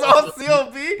 This is all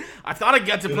CLB? I thought I'd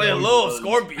get to play a little was.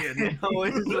 Scorpion. It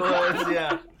always was,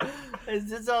 yeah. Is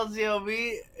this all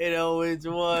CLB? It always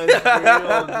was.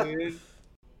 Real, dude.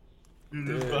 Dude,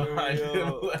 just Dude, behind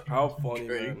him, like, How funny,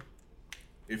 Drake, man.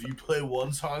 if you play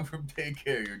one song from Take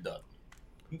Care, you're done.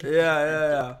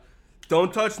 Yeah.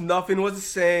 Don't touch nothing was the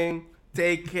same.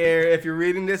 Take care. If you're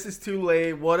reading this, it's too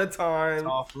late. What a time.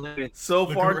 Off limits. So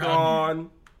Look far around gone.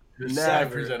 There's Never.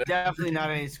 ciphers at Definitely not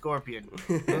any Scorpion.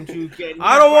 Don't you get?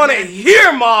 I don't want to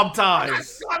hear Mob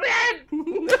Ties.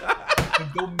 and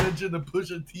don't mention the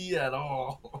Pusha T at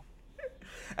all.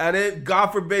 And it, God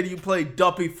forbid, you play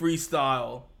Duppy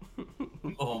Freestyle.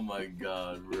 Oh my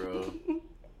god, bro.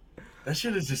 That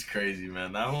shit is just crazy,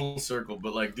 man. That whole circle.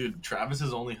 But like, dude,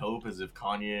 Travis's only hope is if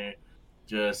Kanye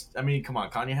I mean, come on,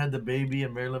 Kanye had the baby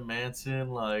and Marilyn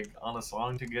Manson like on a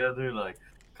song together. Like,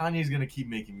 Kanye's gonna keep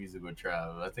making music with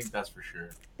Trav. I think that's for sure.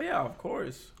 Yeah, of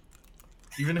course.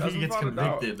 Even if That's he gets without a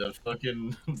doubt. convicted of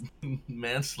fucking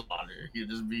manslaughter, he'll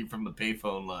just be from the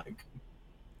payphone like,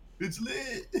 it's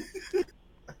lit.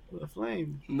 The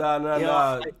flame.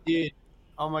 Nah. Dude.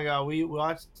 Oh my god, we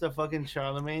watched the fucking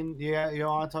Charlemagne. Yeah, you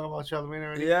want to talk about Charlemagne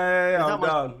already? Yeah, There's I'm not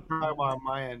down. much to talk about on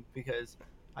my end because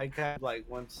I kind of like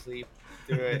went to sleep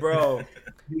through it. Bro,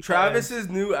 Because- Travis's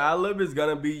new ad-lib is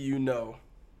gonna be You Know.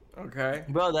 Okay?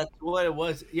 Bro, that's what it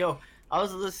was. Yo, I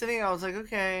was listening. I was like,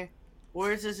 okay,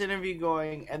 where's this interview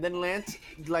going? And then Lance,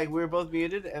 like, we were both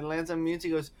muted, and Lance unmutes.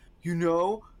 He goes, you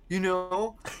know, and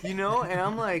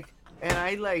I'm like, and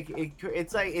I like,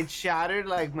 it's like it shattered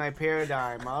like my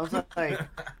paradigm. I was like,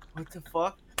 what the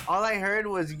fuck? All I heard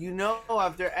was,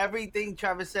 after everything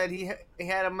Travis said, he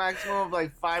had a maximum of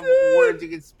like 5 words he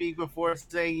could speak before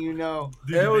saying, Dude,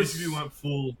 It he was- basically went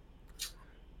full.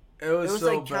 It It was was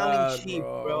so like counting bad, sheep,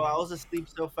 bro. bro. I was asleep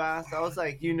so fast. I was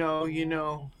like, It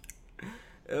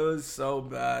was so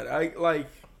bad. Like,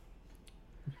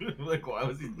 why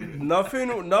was he doing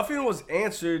Nothing was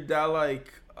answered that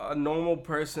like a normal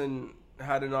person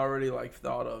hadn't already like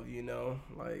thought of,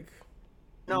 like.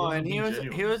 No, wasn't and he being was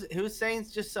genuine. he was saying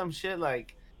just some shit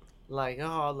like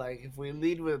if we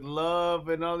lead with love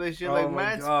and all this shit, Oh like my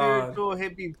mad God. spiritual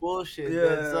hippie bullshit.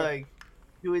 Yeah. That's like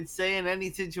you would say in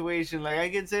any situation. Like I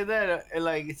could say that,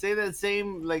 like say that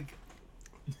same like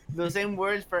the same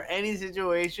words for any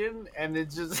situation, and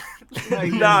it's just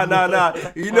like Nah.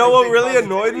 You know what really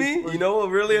annoyed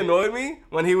me?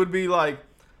 When he would be like,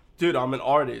 dude, I'm an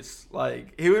artist.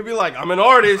 Like, he would be like, I'm an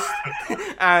artist.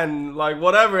 And, like,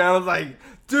 whatever. And I was like,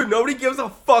 dude, nobody gives a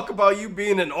fuck about you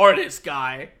being an artist,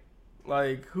 guy.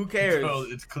 Like, who cares? Bro,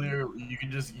 it's clear you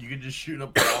can just shoot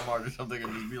up Walmart or something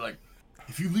and just be like,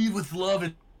 if you lead with love,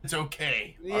 it's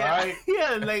okay. Yeah, Alright?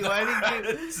 yeah. Like why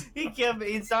did he kept?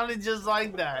 It sounded just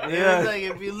like that. It Yeah. was like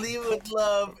if you leave with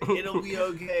love, it'll be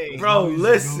okay. Bro, He's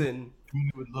listen. doing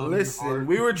it with love in your Listen, heart.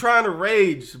 we were trying to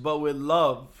rage, but with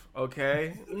love.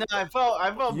 Okay. No, I felt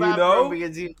You bad for know? him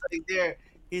because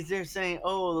he's there saying,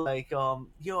 "Oh, like,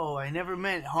 yo, I never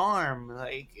meant harm."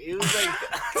 Like, it was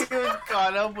like he was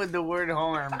caught up with the word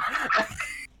harm.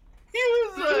 He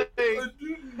was like,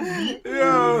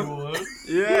 Yeah.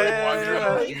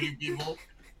 Yeah. People.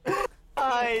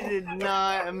 I did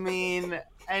not mean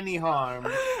any harm.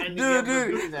 And you Dude,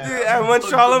 never dude, do that. and when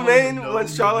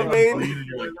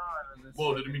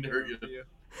Whoa, didn't mean to hurt you.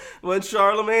 When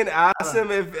Charlemagne asked him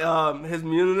if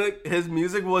his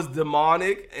music was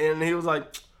demonic, and he was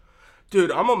like,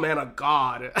 "Dude, I'm a man of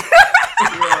God." He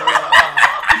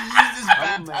just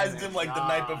baptized him like the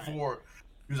night before.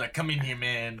 He was like, "Come in here,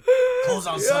 man. Close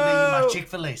on Sunday, eat my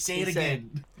Chick-fil-A. Say it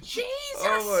again." Jesus.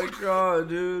 Oh my god,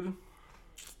 dude!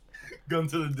 Gun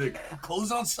to the dick.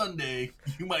 Close on Sunday,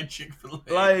 you my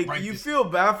Chick-fil-A. Like, Right you this- feel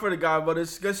bad for the guy, but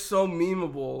it's just so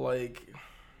memeable, like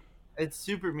It's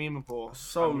super memeable.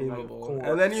 so I mean, like, of memeable. course.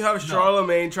 And then you have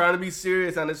Charlemagne trying to be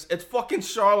serious, and it's fucking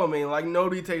Charlemagne. Like,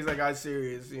 nobody takes that guy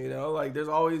serious, you know. Like, there's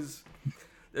always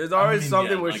something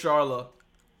yeah, with like- Charla.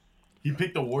 He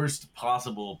picked the worst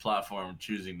possible platform,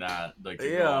 choosing that. Like, to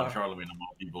go Yeah. on Charlemagne among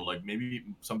people. Like, maybe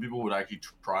some people would actually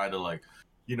try to, like,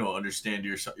 you know, understand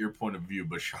your point of view,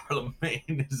 but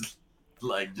Charlemagne is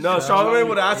like. Just No, Charlemagne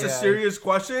would ask a yeah. serious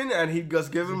question, and he'd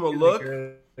just give him a look,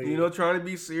 you know, trying to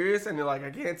be serious, and you're like, I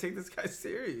can't take this guy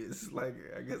serious. Like,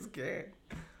 I guess can't.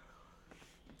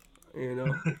 You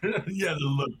know. yeah, the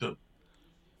look. The,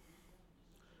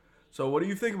 So, what do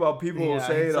you think about people Yeah,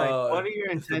 saying, it's like, what are your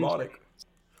it's intentions? demonic?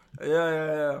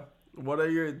 Yeah. What are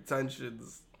your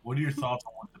intentions? what are your thoughts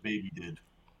on what the baby did?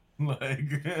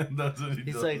 Like, that's what he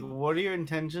He's does. like, what are your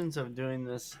intentions of doing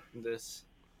this?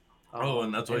 Oh,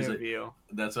 and that's why he's like- interview.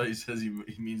 That's why he says he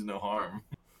means no harm.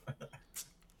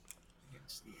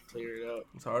 Just clear it up.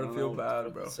 It's hard I to don't feel know bad,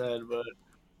 what bro. it Said, but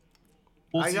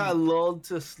We'll I see. got lulled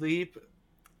to sleep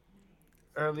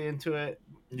early into it.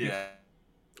 Yeah.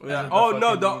 Yeah. the Oh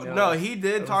no, fucking, no. He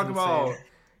did that talk was about. insane.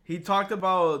 He talked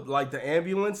about like the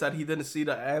ambulance, that he didn't see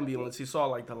the ambulance. He saw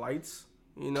like the lights,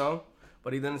 you know,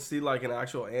 but he didn't see like an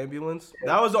actual ambulance.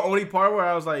 That was the only part where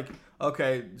I was like,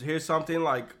 okay, here's something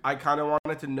like I kind of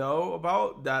wanted to know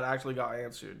about that actually got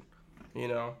answered, you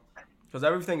know, because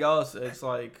everything else it's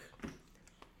like,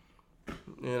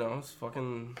 you know, it's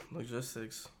fucking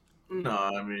logistics. No,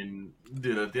 I mean,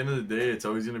 dude, at the end of the day, it's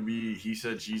always gonna be he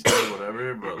said, she said,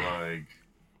 whatever. But like,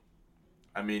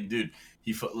 I mean, dude,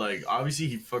 like obviously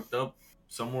he fucked up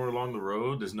somewhere along the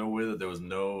road. There's no way that there was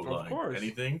no Of like course.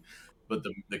 anything. But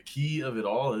the key of it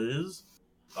all is,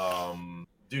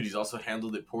 dude, he's also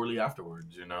handled it poorly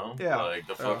afterwards. You know, Yeah, like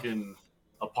the yeah. fucking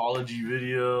apology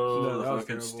video, No, the that was fucking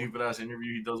terrible. stupid ass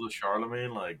interview he does with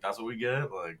Charlemagne. Like that's what we get.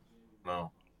 Like,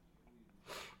 no.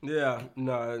 Yeah,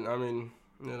 no, I mean,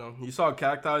 you know, you saw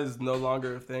Cacti is no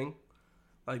longer a thing.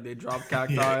 Like they dropped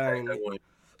Cacti, and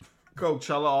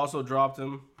Coachella also dropped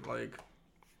him. Like,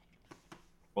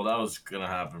 Well, that was gonna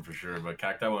happen for sure, but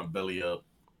Cacti went belly up.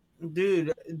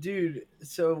 Dude,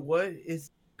 so what is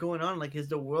going on? Like, is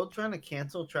the world trying to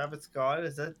cancel Travis Scott?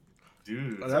 Is that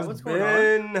Dude, that's what's going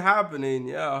been happening.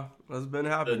 Yeah, that's been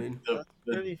happening. the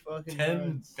pretty fucking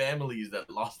 10 nuts. families that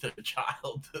lost their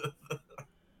child.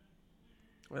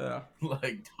 Yeah.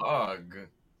 Like, dog.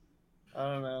 I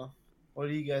don't know. What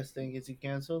do you guys think? Is he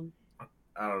canceled?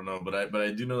 I don't know, but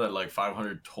I do know that like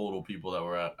 500 total people that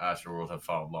were at Astroworld have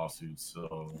filed lawsuits.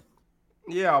 So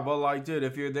Yeah, but like, dude,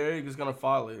 if you're there, you're just gonna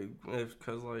file it,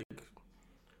 because like,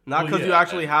 not Well, because you yeah,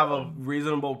 actually and, have a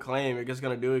reasonable claim. You're just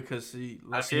gonna do it because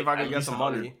let's see if I can at get least some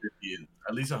money. 150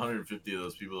 At least 150 of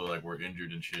those people like were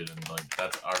injured and shit, and like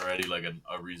that's already like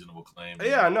a reasonable claim.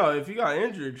 Yeah, no, if you got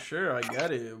injured, sure, I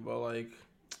get it, but like,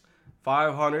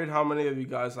 500. How many of you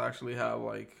guys actually have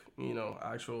like, you know,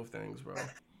 actual things, bro?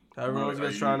 Everyone's Are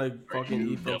just you- trying to are fucking you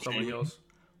eat from devil somebody shaming? else.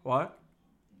 What?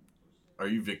 Are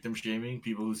you victim shaming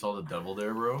people who saw the devil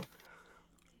there, bro?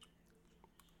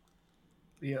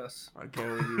 Yes. I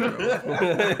can't with you,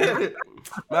 bro.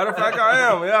 Matter of fact, I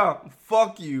am. Yeah.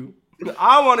 Fuck you.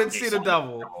 I wanted to see the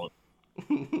devil.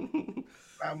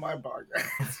 Not my burger.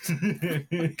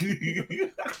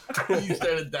 You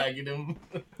started dagging him.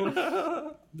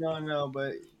 No,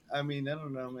 but I mean, I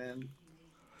don't know, man.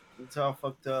 It's all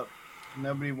fucked up.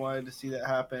 Nobody wanted to see that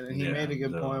happen, and he Yeah, made a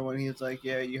good no. point when he was like,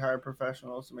 "Yeah, you hire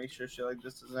professionals to make sure shit like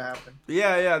this doesn't happen."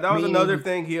 Yeah. That was Meaning- another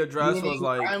thing he addressed was Meaning,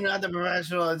 like, I'm not the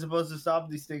professional that's supposed to stop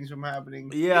these things from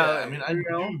happening. yeah. I mean, I You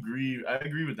know? do agree. I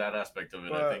agree with that aspect of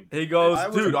it. I But- think He goes, I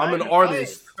would- dude, I'm an I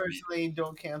artist. personally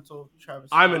don't cancel Travis.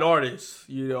 I'm an Scott. artist.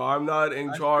 You know, I'm not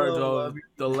in I charge still love of your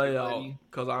the music, layout buddy.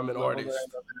 because I'm an Level artist.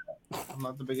 that I'm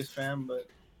not the biggest fan, but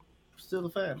still a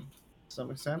fan.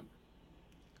 some extent.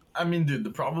 I mean, dude, the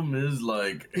problem is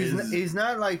like He's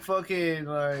not like fucking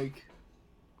like.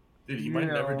 dude, he might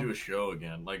never No. do a show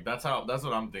again. Like that's what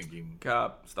I'm thinking.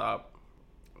 Cap, stop.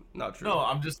 Not true. No,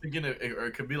 I'm just thinking or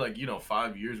it could be like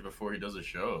 5 years before he does a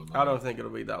show. I don't think it'll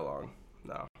be that long.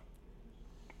 No.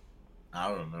 I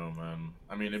don't know, man.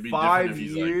 I mean, it'd be 5 different if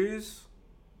he's years?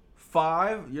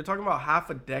 5? You're talking about half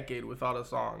a decade without a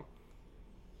song.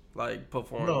 Like,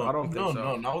 performed. like, I don't think so.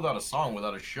 No, not without a song,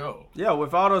 without a show. Yeah,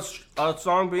 without a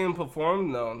song being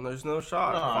performed, no. There's no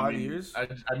shot. No, 5 years? I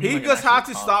mean, He'd like, an just have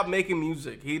actual to song. stop making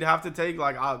music. He'd have to take,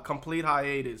 like, a complete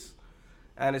hiatus.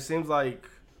 And it seems like,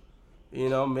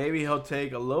 maybe he'll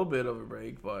take a little bit of a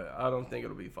break, but I don't think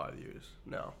it'll be 5 years.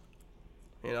 No.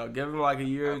 Give him, like, a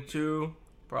year or two,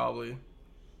 probably.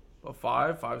 But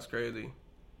 5's crazy.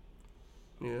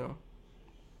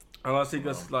 Unless he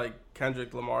gets, like,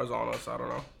 Kendrick Lamar's on us, I don't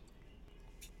know.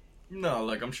 No,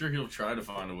 like I'm sure he'll try to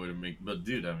find a way to make. But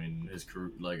dude, I mean, his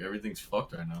career, like everything's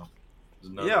fucked right now.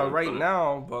 There's no Yeah, way to right put it.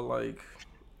 now, but, like,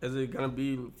 is it gonna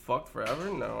be fucked forever?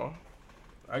 No.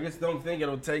 I just don't think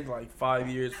it'll take, like, 5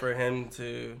 years for him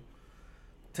to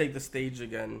take the stage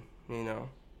again,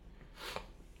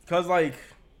 Because, like,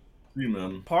 Yeah,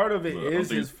 man. part of it But I don't is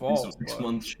think his it's gonna be some fault. 6 but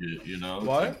month shit, It's What?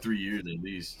 like 3 years at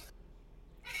least.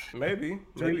 Maybe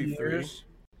 3.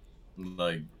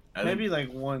 Like I Maybe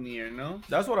think like 1 year, no?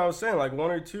 That's what I was saying, like 1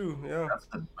 or 2, yeah. that's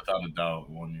without a doubt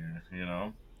 1 year,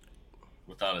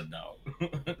 without a doubt.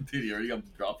 Dude, he already got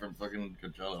dropped from fucking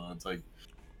Coachella. It's like,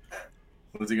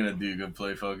 what's he gonna do? Go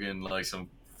play fucking like some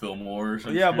Fillmore or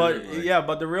something? Yeah,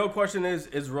 but the real question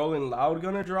is Rolling Loud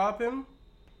gonna drop him?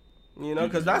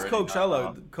 Because he's that's already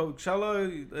Coachella.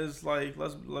 Coachella is like,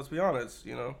 let's be honest,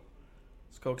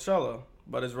 it's Coachella.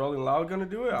 But is Rolling Loud gonna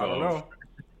do it? I don't know.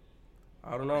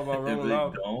 I don't know about If Rolling they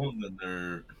Loud.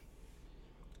 don't,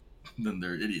 then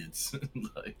they're idiots.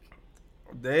 Like,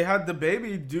 They had the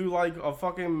baby do like a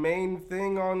fucking main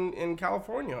thing in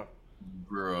California.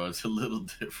 bro, it's a little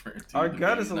different. Dude. I The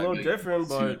get it's baby's a not little gonna different,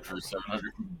 get sued but for $700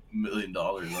 million, I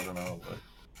don't know, but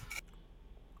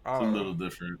I it's a don't little know.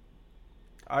 different.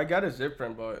 I get it's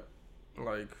different, but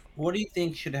like, What do you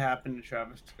think should happen to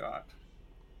Travis Scott?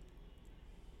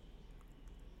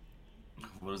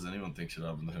 What does anyone think should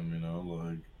happen to him?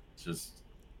 Like, it's just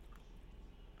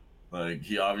like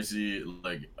he obviously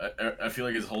like I feel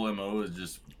like his whole MO is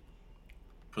just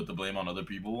put the blame on other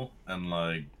people and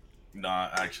like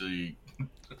not actually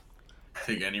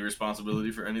take any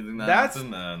responsibility for anything that That's-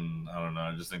 happened. And I don't know.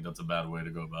 I just think that's a bad way to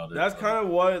go about it. that's kind of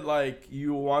what like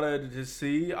you wanted to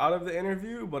see out of the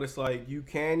interview, but it's like you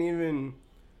can't even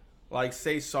like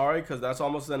say sorry because that's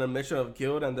almost an admission of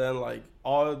guilt, and then like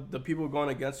all the people going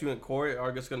against you in court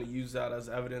are just gonna use that as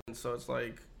evidence. So it's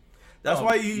like that's No,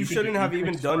 why you you could- shouldn't you have could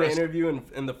even done the express- interview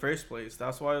in the first place.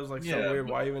 That's why it was like so Yeah, weird.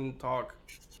 but- Why even talk?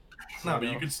 No, I but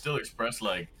you know. could still express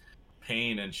like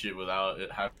pain and shit without it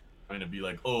having to be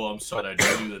like, "Oh, I'm sorry,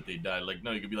 I knew that they died." Like,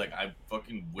 no, you could be like, "I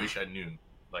fucking wish I knew."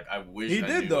 Like, I wish He I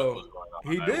did, knew though. what was going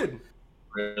on. He I did. would-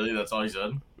 Really? That's all he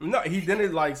said? No, he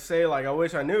didn't like say like I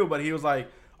wish I knew, but he was like,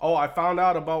 "Oh, I found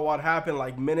out about what happened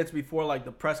like minutes before like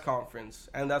the press conference,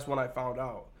 and that's when I found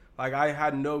out. Like I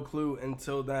had no clue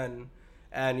until then."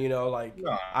 And like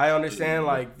Nah, I understand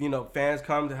dude. like fans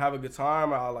come to have a good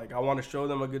time. I want to show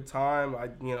them a good time.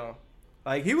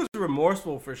 Like he was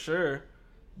remorseful for sure,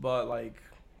 but like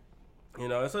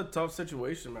it's a tough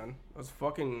situation, man. It's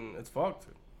fucked.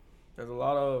 There's a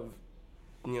lot of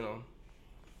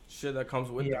shit that comes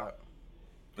with Yeah. that.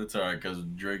 It's alright because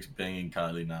Drake's banging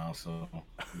Kylie now, so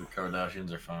the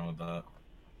Kardashians are fine with that.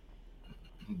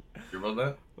 You hear about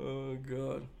that? Oh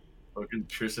god. Fucking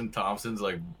Tristan Thompson's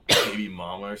like baby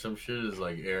mama or some shit is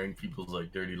like airing people's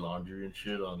like dirty laundry and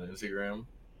shit on Instagram.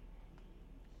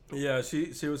 Yeah,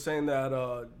 she was saying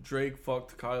that Drake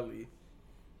fucked Kylie,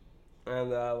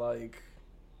 and that like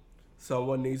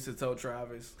someone needs to tell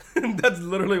Travis. That's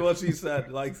literally what she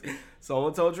said. Like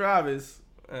someone told Travis,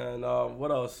 and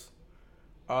what else?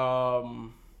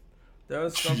 There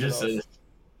was She something just else. said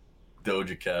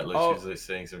Doja Cat, like Oh. she was like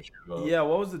saying some shit about Yeah,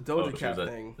 what was the oh, Doja she Cat was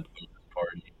at thing? the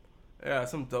party. Yeah,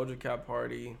 some Doja Cat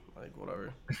party, like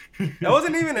whatever. It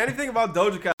wasn't even anything about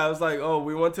Doja Cat. I was like, oh,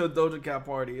 we went to a Doja Cat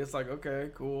party. It's like, okay,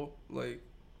 cool. Like,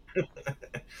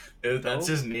 That's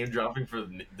just name dropping for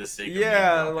the sake of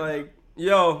yeah, name dropping. like,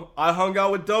 yo, I hung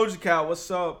out with Doja Cat. What's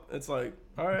up? It's like,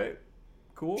 all right,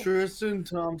 cool. Tristan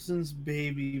Thompson's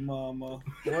baby mama.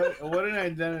 What an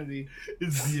identity.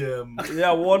 It's DM.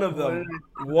 Yeah, one of them.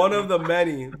 One of the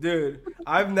many. Dude,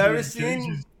 I've never Dude,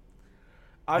 seen.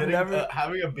 I've never.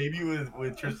 Having a baby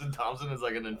with Tristan Thompson is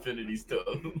like an infinity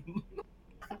stone.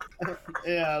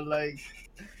 Yeah, like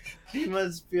He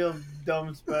must feel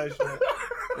dumb special.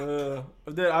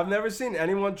 Dude, I've never seen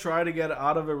anyone try to get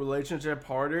out of a relationship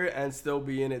harder and still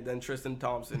be in it than Tristan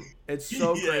Thompson. It's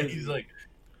so crazy. He's like,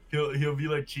 he'll be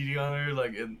like cheating on her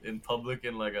like in public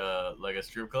in like a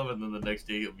strip club, and then the next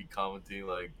day he'll be commenting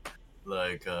like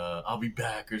I'll be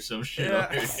back or some shit on her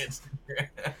Instagram.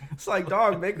 It's like,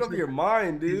 dog, make up your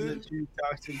mind, He's a dude. true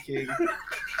toxic king.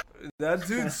 That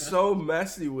dude's so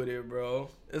messy with it, bro.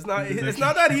 It's not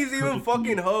that he's even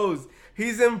fucking hoes.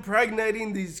 He's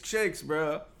impregnating these chicks,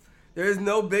 bro. There's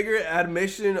no bigger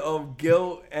admission of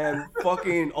guilt and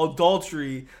fucking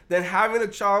adultery than having a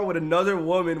child with another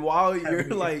woman while you're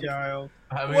like, Child.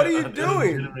 Having what are you an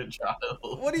doing? illegitimate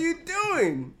child. what are you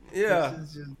doing? Yeah. This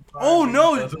is just Oh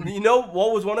garbage. no! You know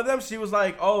what was one of them? She was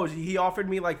like, "Oh, he offered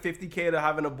me like $50K to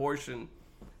have an abortion."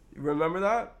 You remember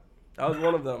that? That was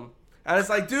one of them. And it's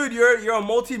like, dude, you're a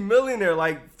multi-millionaire.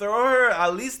 Like, throw her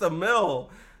at least $1 million.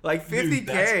 Like Dude,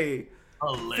 $50K.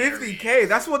 Hilarious. $50K.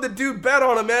 That's what the dude bet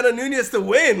on Amanda Nunes to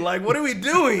win. Like, what are we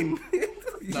doing?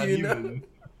 Not You know? even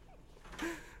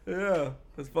Yeah.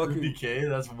 It's fucking. 50K.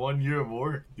 That's 1 year of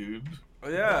work, dude.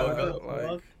 Yeah. Fuck up.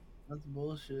 Like. That's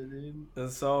bullshit, dude.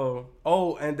 And so,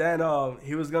 and then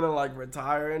he was gonna like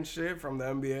retire and shit from the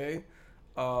NBA,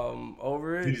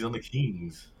 over it. Dude, he's on the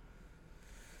Kings.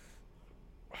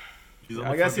 He's on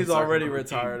I the guess fucking he's already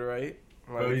Sacramento retired, Kings. right?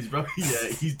 Bro, Like- he's probably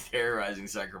he's terrorizing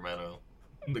Sacramento,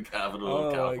 the capital of oh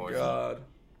my California. god.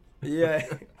 Yeah.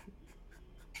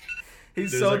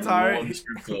 He's There's so like tired. one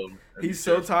strip club, and He's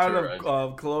so tired terrorizing.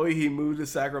 of Chloe. He moved to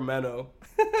Sacramento.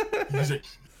 He's like,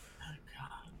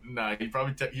 nah, he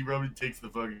probably takes the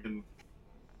fucking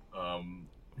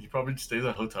he probably stays at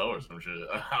a hotel or some shit.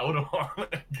 I would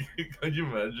have. Could you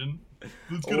imagine?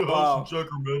 Let's get a Wow. house in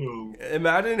Sacramento.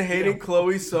 Imagine hating Yeah.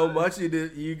 Chloe so much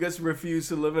you just refuse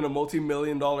to live in a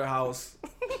multi-million-dollar house.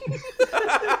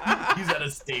 He's at a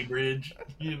stay bridge.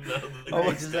 You know, the Oh,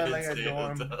 is that like a stay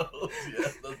dorm? hotels.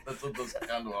 Yeah, that's what those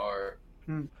kind of are.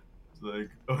 Hmm. It's like,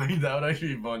 that would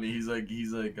actually be funny. He's like,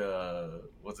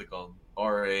 what's it called?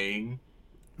 RAing.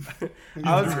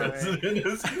 I was-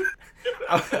 Resident.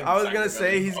 I was gonna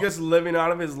say he's just living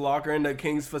out of his locker in the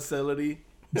King's facility.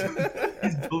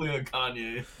 He's pulling a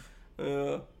Kanye.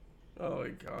 Oh my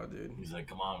god, dude. He's like,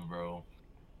 come on, bro.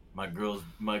 My girl's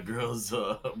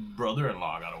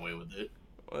brother-in-law got away with it.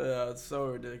 Yeah, it's so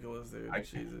ridiculous, dude. I-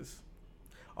 Jesus.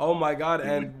 Oh my god,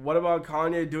 and what about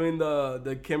Kanye doing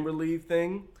the Kimberly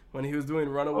thing when he was doing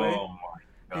Runaway? Oh my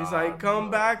god. He's like, come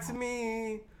bro. back to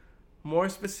me. More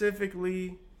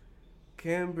specifically,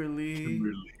 Kimberly.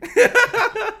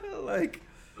 Like,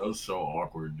 That was so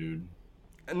awkward, dude.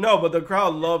 no, but the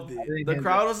crowd loved it. think The it's-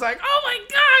 crowd was like, oh my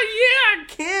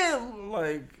god, yeah, Kim.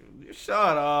 Like,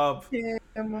 shut up. Yeah,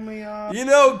 mommy, You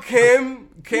know, Kim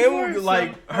You are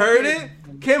like so heard it.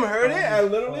 fucking- Kim heard it and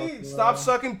fuck, literally bro. stopped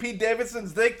sucking Pete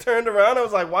Davidson's dick, turned around, and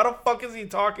was like, why the fuck is he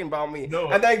talking about me? No,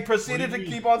 And then what proceeded do to you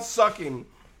mean? keep on sucking.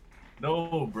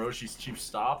 No, bro, she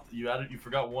stopped. You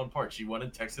forgot one part. She went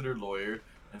and texted her lawyer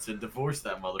and said, divorce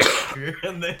that motherfucker.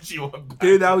 And then she went back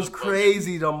Dude, to that the was fucking-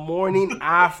 crazy. The morning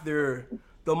after.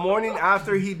 The morning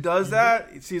after he does that,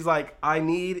 she's like, I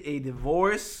need a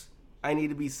divorce. I need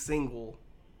to be single.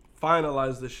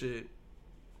 Finalize the shit.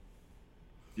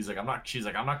 She's like, I'm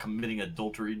not committing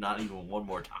adultery, not even one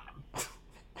more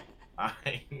time.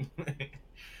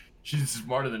 She's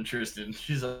smarter than Tristan.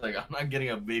 She's like, I'm not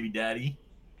getting a baby daddy.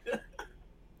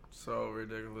 So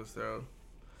ridiculous, though.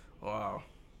 Wow.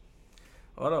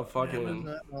 What a fucking,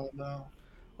 What's that all about?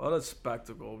 what a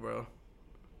spectacle, bro.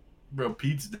 Bro,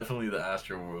 Pete's definitely the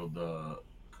Astroworld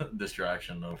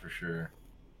distraction, though, for sure.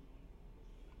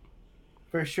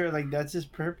 For sure, like that's his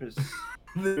purpose.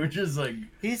 They're just like,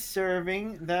 He's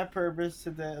serving that purpose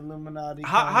to the Illuminati.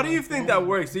 How do you think that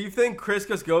works? Do you think Chris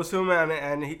just goes to him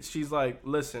and she's like,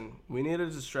 listen, we need a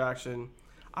distraction.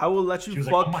 I will let you She was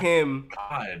fuck like, "Oh my him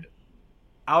God.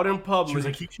 out in She was public.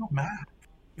 like, he's so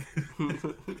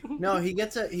mad. No, he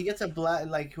gets a black,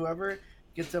 like whoever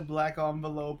gets a black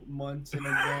envelope months in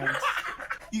advance.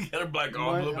 You got a black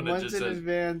envelope and it Months just in says,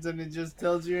 advance, and it just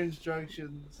tells your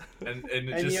instructions. and it And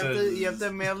just you says, have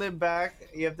to mail it back.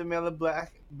 You have to mail it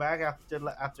back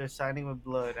after signing with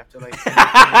blood. After like.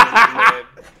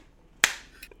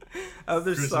 After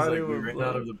Chris is signing like, we with ran blood.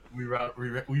 out of the,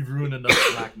 we've ruined enough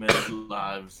black men's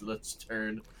lives. Let's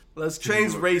turn. Let's to change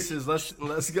New York. races. Let's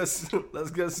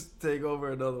just take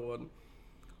over another one.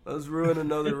 Let's ruin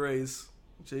another race.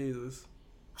 Jesus.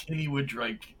 Kenny with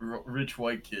like rich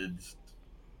white kids.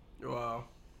 Wow.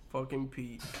 Fucking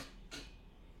Pete.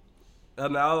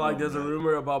 And now like there's a man.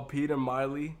 rumor about Pete and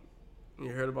Miley. You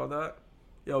heard about that?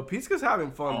 Yo, Pete's just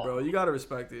having fun, bro. You gotta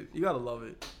respect it. You gotta love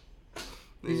it.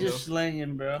 He's you just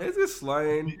slanging, bro. know? It's just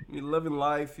slang. You living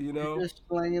life, you know. He's just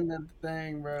slanging that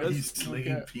thing, bro. He's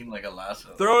slinging Peen like a lasso.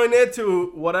 Throwing it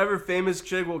to whatever famous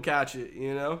chick will catch it,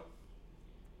 you know.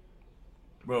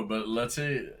 Bro, but let's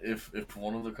say if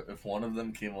one of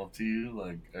them came up to you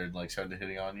like or like started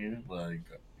hitting on you, like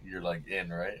you're like in,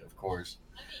 right? Of course.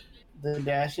 The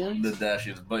Dashians? The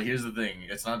Dashians. But here's the thing,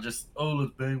 it's not just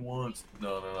let's bang once.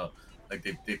 No. Like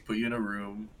they put you in a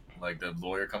room, like the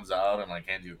lawyer comes out and like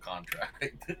hands you a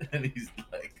contract and he's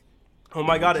like, Oh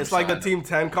my god, it's like the sign Team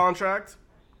 10 contract.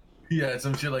 yeah, it's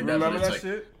some shit like that. Remember But that it's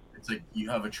like, shit? It's like you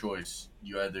have a choice.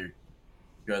 You either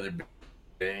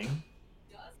bang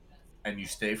and you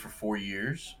stay for 4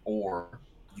 years, or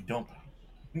you don't.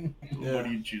 Yeah. What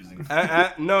are you choosing?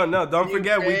 No, don't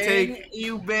forget we take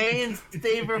You bang and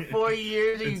stay for 4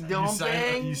 years and you don't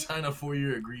bang? You sign a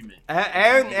 4-year agreement.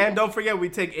 and don't forget we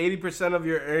take 80% of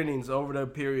your earnings over the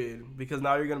period because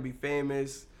now you're gonna be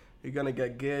famous. You're gonna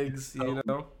get gigs, you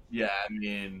know. Yeah, I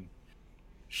mean,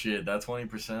 shit, that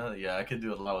 20%. Yeah, I could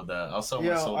do a lot with that. I'll sell my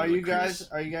Yo, soul. are to you Chris.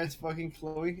 guys fucking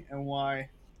Chloe, and why?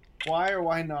 Why or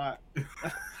why not?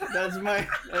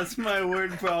 That's my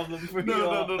word problem for you.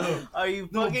 No. Are you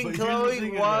No, fucking but here's the Chloe?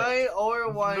 thing, Why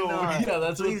or why No, not? yeah,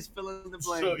 that's what- Please fill in the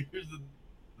blank. So here's the.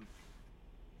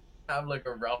 Have like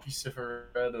a Ralphie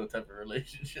Cifaretto type of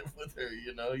relationship with her,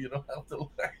 you know. You don't have to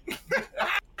like.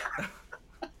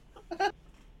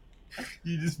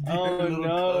 You just be Oh, a little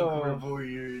no. cunt for 4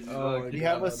 years. Oh, like, You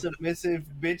have a God. submissive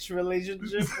bitch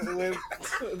relationship with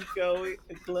Chloe.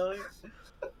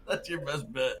 That's your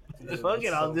best bet. Fuck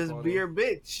it, I'll so just funny. be your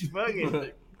bitch. Fuck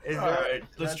it. Is All that, right,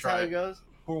 let's that's try how it. it goes?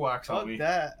 Pour wax on Fuck me.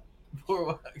 that, Pour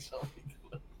wax on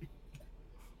me.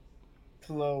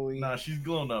 Chloe. Nah, she's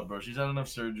grown up, bro. She's had enough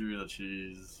surgery that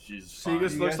she's. She fine.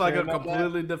 just You looks guys like hear a about that?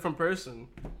 completely different person,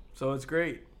 so it's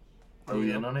great. Are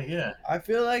we in on it? Yeah. I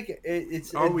feel like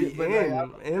it's. Are it- we but in?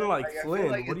 I'm- In like I feel Flynn?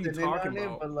 like What are it's you an in talking on it,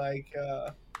 about? But like,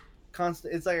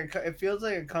 constant. It's like it feels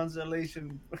like a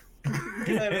constellation.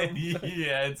 You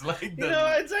Yeah, it's like the.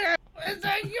 know, it's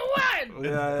like you won.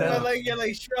 Yeah, But yeah. like you're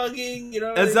like shrugging. You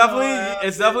know. It's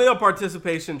definitely a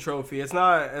participation trophy. It's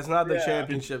not the Yeah.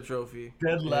 championship trophy.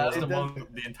 dead last It among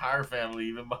doesn't- the entire family,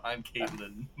 even behind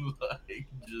Caitlyn. Like,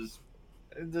 just.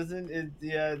 It doesn't.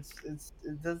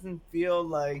 It doesn't feel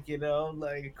like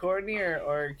like Courtney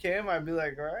or Kim. I'd be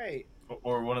like, all right.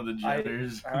 Or one of the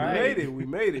Jenners. All We right. made it. We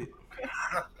made it.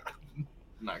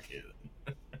 Not Caitlyn.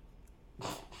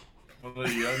 One of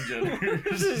the young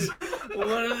Jenners.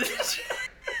 One of the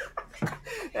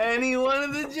any one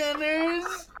of the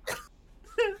Jenners.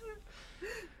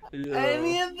 Yeah.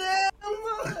 Any of them?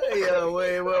 Yo,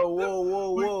 wait,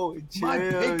 whoa. Chill, My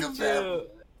pick of them. chill.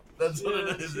 That's what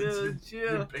it is. Chill, It's chill.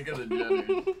 your pick of the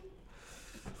Jenners.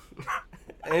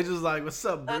 Angel's like, "What's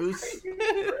up, Bruce?"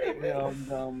 Yeah, I'm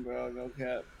dumb, bro. No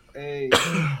cap. Hey,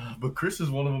 But Chris is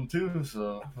one of them too,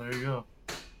 so there you go.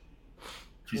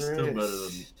 She's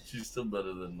still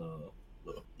better than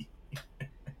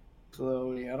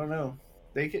Chloe. I don't know.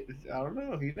 I don't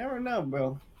know. You never know,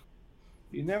 bro.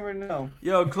 You never know.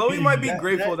 Yo, Chloe might be That-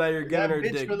 grateful that, that- you're getting her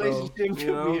bitch dick, bro. relationship You could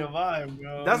be a know? vibe,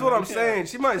 bro. That's what I'm Yeah. saying.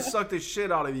 She might suck the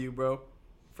shit out of you, bro.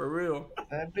 For real.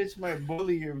 That bitch might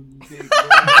bully your dick.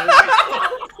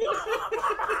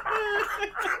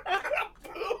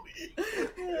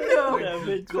 Yo, That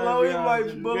bitch Chloe be on might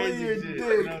some bully crazy your shit,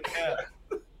 dick. no cap.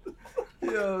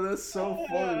 Yo, that's so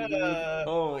funny, dude.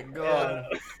 Oh my god.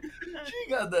 She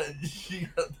got that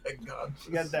god.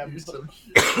 She got that- some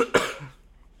shit.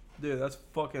 Dude, that's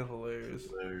fucking hilarious.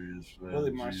 Hilarious, man.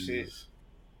 Bully my Jesus.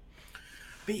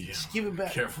 Bitch, Yeah. give it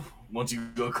back. Careful. Once you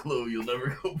go Chloe, you'll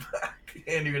never go back.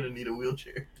 And you're gonna need a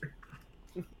wheelchair.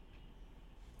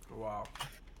 Wow.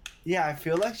 Yeah, I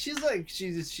feel like she is like,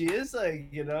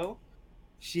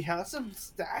 she has some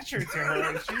stature to her.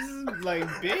 Like, she's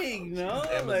like big, no?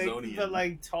 Like, Amazonian. but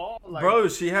like tall. Like, Bro,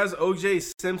 she has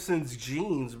OJ Simpson's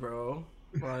genes, bro.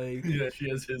 Like, Yeah, she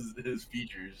has his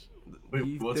features. Wait,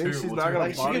 You what's think her? she's what's not her gonna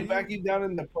like she body can back you down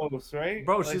in the post, right?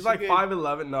 bro, she's like she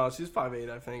 5'11". No, she's 5'8",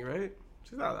 I think, right?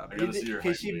 She's not that I big. gotta see her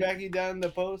Can height, she wait. back you down in the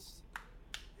post?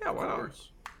 Yeah, Of why not? course.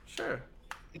 Sure.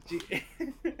 She-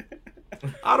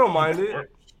 I don't mind it.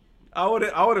 I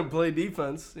wouldn't play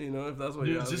defense, if that's what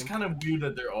Dude, you're it's just asking. kind of weird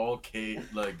that they're all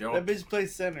they're all. that bitch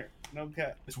plays center. No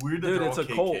cap. It's weird that Dude, they're it's all a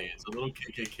KK. cult. It's a little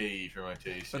KKK for my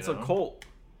taste. It's you a know? cult.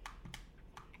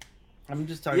 I'm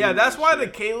just talking. Yeah, that's why the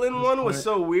shit. Caitlyn one was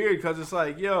so weird, because it's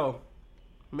like, yo,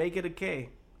 make it a K.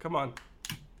 Come on.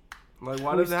 Like, why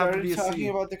When we does it have to started be a talking C?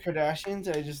 about the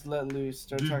Kardashians, I just let loose.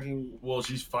 Start Dude, talking. Well,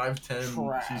 she's 5'10".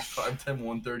 Trash. She's 5'10",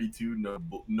 132.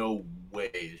 No way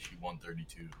is she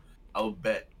 132. I'll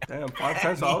bet. Damn,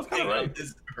 5'10", so I was kind of right.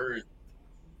 This earth.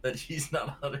 that she's not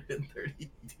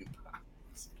 132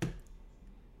 pounds.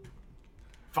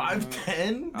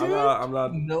 5'10", dude? I'm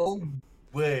not. No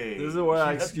way. This is where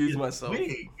I She has to excuse get myself.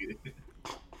 big.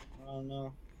 I don't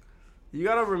know. You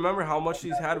gotta remember how much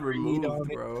she's had removed,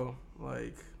 bro.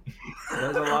 Like,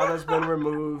 there's a lot that's been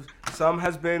removed. Some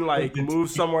has been like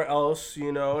moved somewhere else,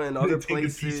 you know, in other They take a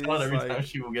places. piece out every Like, time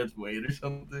she gets weighed or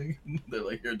something. They're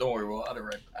like, here, don't worry, we'll add it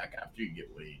right back after you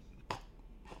get weighed.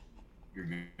 You're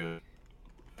good.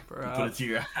 We put it perhaps. to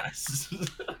your ass.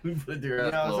 We put it to your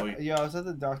Yeah, ass, Chloe. I was at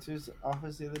the doctor's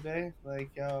office the other day,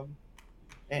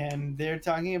 and they're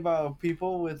talking about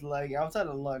people with like outside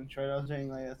of lunch, right? I was doing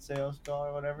like a sales call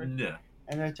or whatever, Yeah.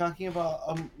 and they're talking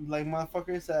about like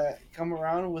motherfuckers that come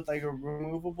around with like a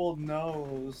removable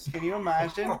nose. Can you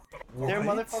imagine? There are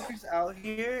What? motherfuckers out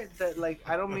here that like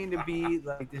I don't mean to be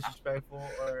like disrespectful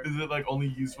or Is it like only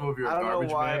useful if you're a I don't know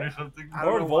garbage why. man or something? I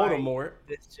don't Or know why Voldemort.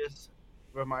 this just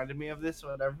reminded me of this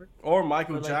or whatever. Or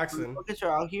Michael But, like, Jackson. motherfuckers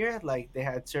are out here like they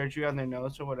had surgery on their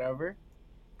nose or whatever.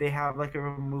 They have like a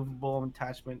removable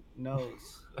attachment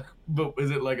nose. But is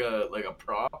it like a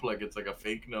prop? Like it's like a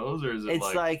fake nose, or is it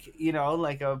It's like you know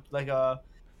like a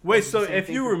Wait, so same if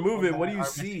thing you for remove people it, what that do you are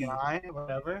see? missing an eye,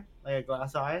 whatever, like a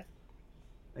glass eye,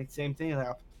 like same thing, like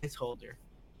a placeholder.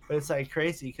 But it's like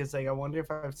crazy because like I wonder if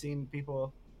I've seen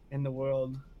people in the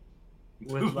world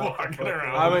with like Walking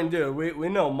around. I mean, dude, we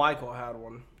know Michael had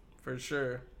one for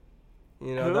sure.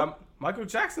 You know Who? that Michael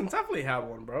Jackson definitely had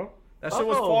one, bro. That shit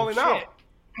was Oh, falling shit. out.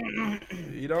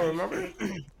 You don't remember?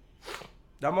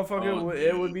 That motherfucker, Oh,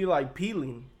 it would be like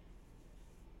peeling.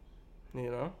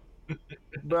 You know?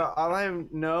 But all I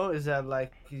know is that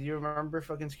like you remember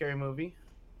fucking Scary Movie.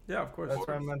 Yeah, of course. That's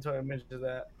my mental image of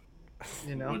that.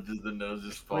 You know, What does the nose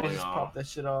just we falling just off? pop that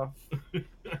shit off. Dude,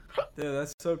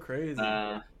 that's so crazy.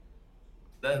 That,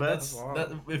 But- that's Wow. that.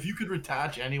 If you could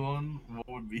retach anyone, what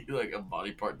would be like a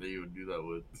body part that you would do that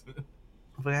with?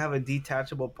 If I have a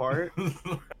detachable part,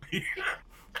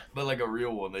 But like a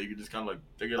real one that you could just kind of like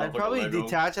take it I'd off probably like a Lego.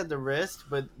 detach at the wrist,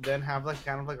 but then have like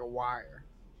kind of like a wire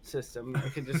system. I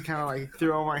could just kind of like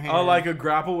throw my hand. Oh, like a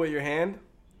grapple with your hand?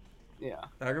 yeah.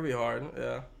 That could be hard.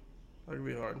 Yeah. That could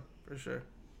be hard, for sure.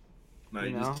 No, You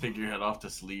you know? just take your head off to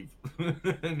sleep,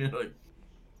 and you're like,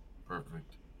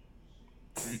 perfect.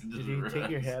 Did you take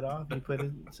your head off? You put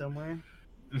it somewhere.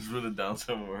 Just put it down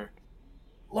somewhere.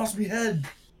 Lost me head.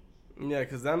 Yeah,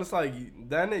 because then it's like,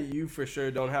 then you for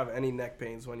sure don't have any neck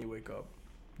pains when you wake up.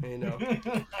 You know?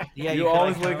 Yeah, you could,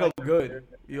 always like, wake kinda, up good.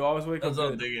 You always wake That's up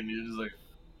what I'm good. thinking. You're just like,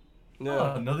 Yeah.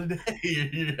 oh, another day.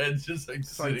 Your head's just like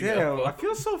It's like, sitting damn, up. I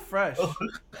feel so fresh.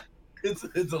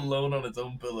 It's alone on its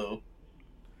own pillow.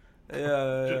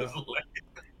 Yeah. Just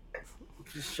like,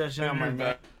 Just stretching out my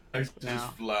neck. back's now.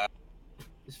 just flat.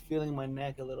 Just feeling my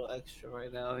neck a little extra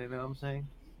right now. You know what I'm saying?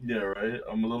 Yeah, right.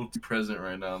 I'm a little too present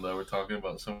right now that we're talking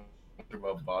about so much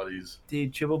about bodies.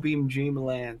 Dude, Triple Beam Dream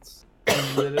Lance.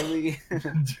 He's literally,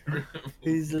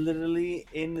 he's literally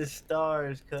in the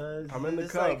stars, cuz. I'm in the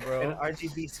It's cup, like bro. An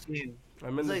RGB skin.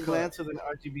 I'm in It's the like cup. Lance with an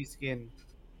RGB skin.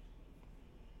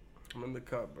 I'm in the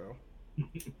cup, bro.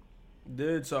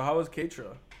 Dude, so how was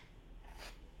Keitra?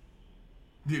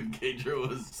 Dude, Keitra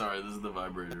was sorry. This is the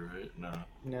vibrator, right? No.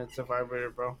 Yeah, it's a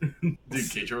vibrator, bro. Dude,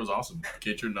 Keitra was awesome.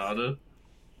 Keitra Nada.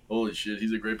 Holy shit,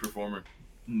 he's a great performer.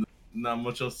 Not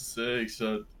much else to say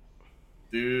except,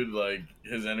 dude, like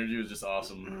his energy was just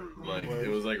awesome. Like it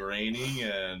was like raining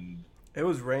and It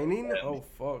was raining? Oh,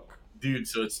 fuck. dude,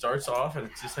 so it starts off and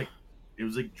it's just like it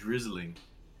was like drizzling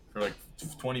for like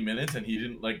 20 minutes and he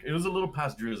didn't like it was a little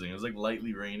past drizzling. It was like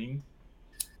lightly raining.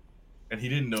 And he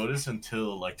didn't notice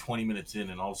until like 20 minutes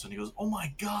in, and all of a sudden he goes, "Oh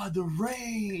my god, the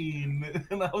rain!"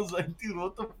 And I was like, "Dude,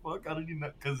 what the fuck? How did you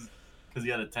not?" Because he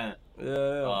had a tent. Yeah,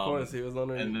 of course. He was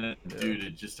under. And then, yeah. dude,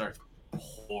 it just starts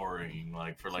pouring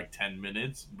like for like 10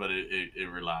 minutes, but it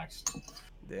relaxed.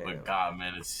 Damn. But God,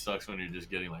 man, it sucks when you're just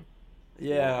getting like,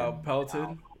 Yeah, fucking pelted.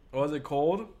 out. Was it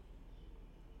cold?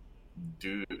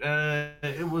 dude,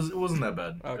 it wasn't that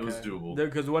bad. Okay. It was doable.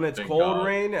 Because when it's Thank cold God.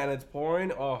 rain and it's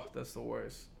pouring, oh, that's the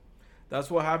worst. That's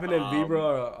what happened in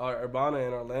Vibra Urbana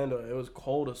in Orlando. It was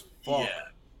cold as fuck. Yeah.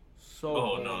 So Oh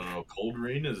cold. no, cold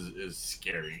rain is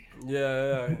scary.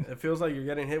 Yeah. It feels like you're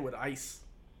getting hit with ice.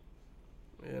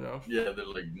 You know? Yeah, they're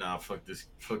like, nah, fuck this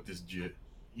jit.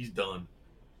 He's done.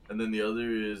 And then the other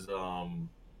is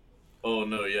oh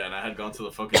no, yeah, and I had gone to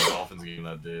the fucking Dolphins game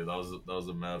that day. That was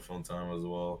a mad fun time as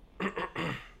well.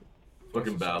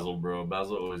 Fucking Basil, bro.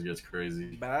 Basil always gets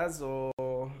crazy. Basil.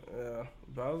 Yeah.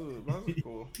 Basil's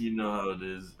cool. You know how it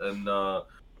is. And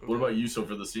what about you? So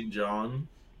for the St. John,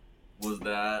 was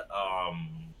that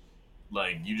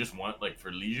like you just went like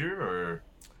for leisure or?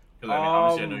 Because I mean,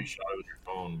 obviously I know you shot it with your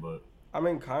phone, but I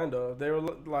mean, kind of. They were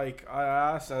like, I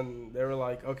asked, and they were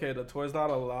like, okay, the toy's not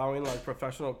allowing like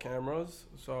professional cameras.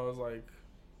 So I was like,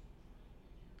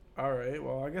 all right,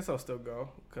 well, I guess I'll still go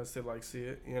because they like see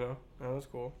it, you know. That was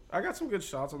cool. I got some good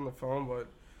shots on the phone, but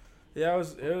yeah, it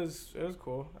was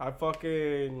cool. I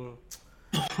fucking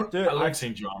dude, I like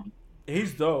St. John.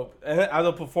 he's dope. And as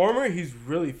a performer, he's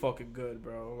really fucking good,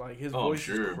 bro. Like his Oh, voice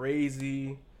sure. is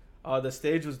crazy. The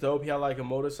stage was dope. He had like a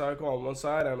motorcycle on one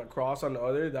side and a cross on the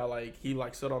other that like he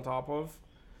like stood on top of.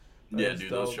 That Yeah, was dude,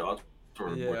 dope. those shots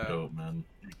were Yeah. dope, man.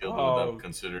 You killed it with them, Um,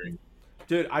 considering.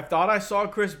 Dude, I thought I saw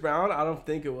Chris Brown. I don't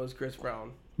think it was Chris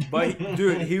Brown. But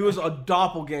dude, he was a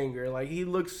doppelganger. Like he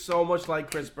looked so much like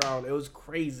Chris Brown. It was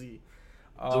crazy.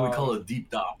 So we call it deep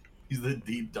dop. He's the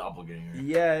deep doppelganger.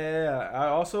 Yeah. I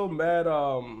also met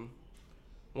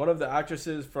one of the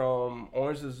actresses from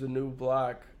Orange Is the New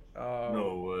Black.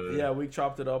 No way. Yeah, we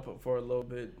chopped it up for a little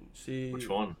bit. Which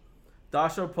one?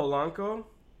 Dasha Polanco.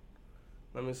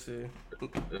 Let me see.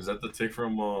 Is that the chick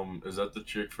from Is that the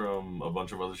chick from a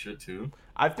bunch of other shit too?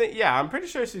 I think yeah, I'm pretty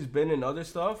sure she's been in other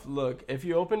stuff. Look, if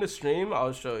you open the stream,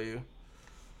 I'll show you.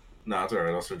 Nah, it's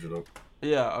alright. I'll search it up.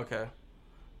 Yeah, okay.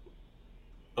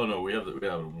 Oh no, we have it.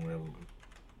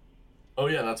 Oh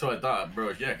yeah, that's what I thought,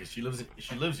 bro. Yeah, cause she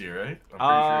lives here, right?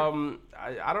 I'm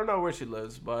pretty I don't know where she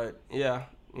lives, but yeah,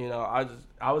 you know,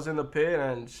 I was in the pit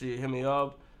and she hit me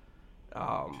up.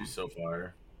 sure. She's so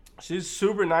fire. She's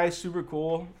super nice, super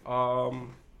cool.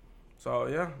 So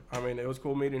yeah, I mean, it was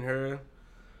cool meeting her.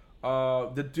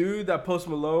 The dude that Post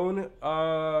Malone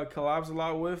collabs a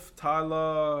lot with,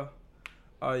 Tyler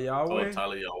Yahweh. Oh,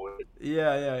 Tyler Yahweh.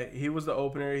 Yeah, he was the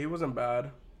opener. He wasn't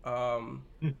bad.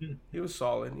 He was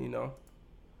solid, you know.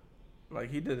 Like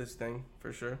he did his thing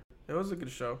for sure. It was a good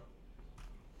show.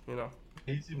 You know,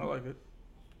 He seemed I like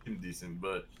it. decent,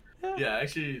 but Yeah. yeah,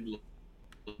 actually,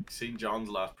 St. John's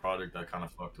last project I kind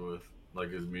of fucked with, like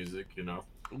his music, you know.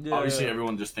 Yeah, Obviously, yeah.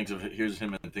 everyone just thinks of here's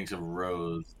him and thinks of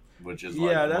Rose, which is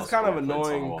like Yeah, the that's most kind of well-played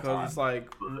song annoying all because it's time.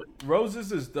 like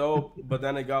Roses is dope, but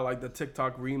then it got like the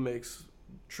TikTok remix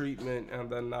treatment, and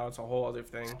then now it's a whole other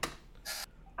thing.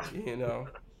 You know,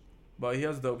 but he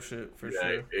has dope shit for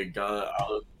Yeah, sure.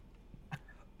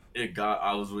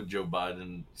 I was with Joe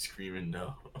Biden screaming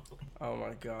no. Oh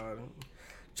my god,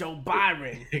 Joe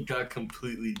Byron, It got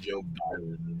completely Joe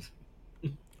Biden.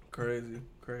 crazy.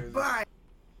 Bye,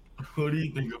 What do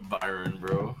you think of Byron,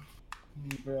 bro?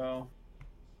 bro.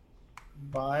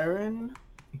 Byron?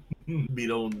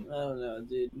 Beat on. I don't know,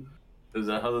 dude. Is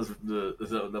that how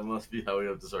that must be how we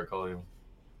have to start calling him?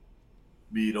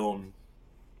 Beat on.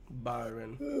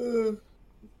 Byron.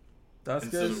 That's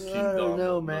Instead good. of King I don't Dom,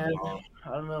 know, LeBron. man. I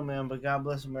don't know, man, but God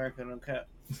bless America, no cap.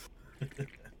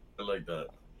 I like that.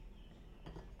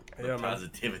 The Yeah, man.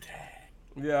 positivity.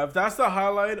 Yeah, if that's the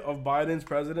highlight of Biden's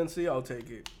presidency, I'll take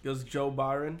it. Just Joe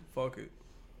Byron, fuck it.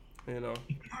 You know,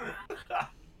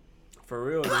 for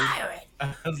real, dude.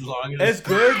 As long as It's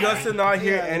good just to not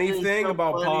hear Yeah, it's anything so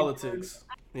about funny, politics.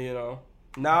 You know,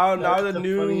 now That's the funny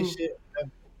new shit.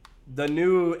 the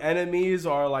new enemies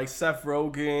are like Seth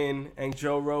Rogen and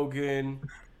Joe Rogan,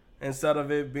 instead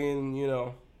of it being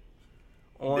they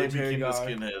orange hair became the guy.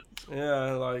 skinheads.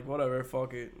 Yeah, like whatever,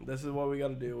 fuck it. This is what we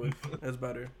gotta deal with. It's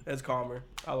better. It's calmer.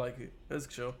 I like it. It's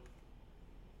chill.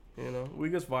 You know, we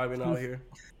just vibing out here.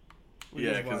 We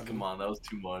Yeah, just because vibing. come on, that was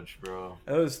too much, bro.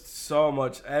 It was so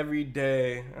much every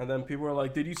day, and then people were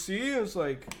like, "Did you see?" It's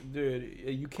like, dude,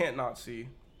 you can't not see.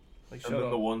 Like, And shut then the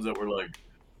up. ones that were like,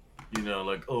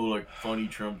 like, oh, like funny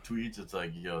Trump tweets. It's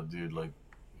like, yo, dude, like,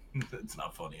 it's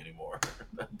not funny anymore.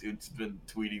 That dude's been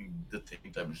tweeting the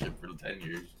same type of shit for 10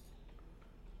 years.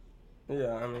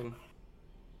 Yeah, I mean,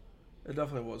 it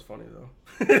definitely was funny though.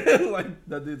 Like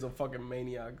that dude's a fucking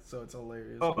maniac, so it's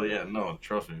hilarious. Oh yeah, no,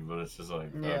 trust me, but it's just like,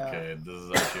 Yeah. okay, this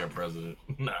is actually our president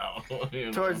now. You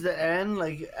know? Towards the end,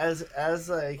 like as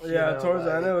like you Yeah, know, towards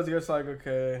the like, end, it was just like,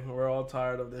 okay, we're all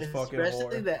tired of this fucking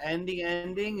especially whore. the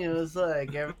ending. It was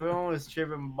like everyone was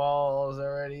tripping balls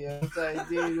already. It's like,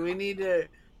 dude, we need to.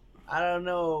 I don't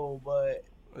know, but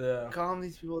Yeah, calm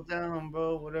these people down,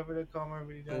 bro. Whatever they calm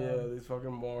everybody down. yeah, these fucking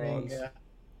morons. Yeah.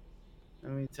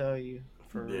 Let me tell you,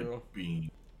 For Yeah, real.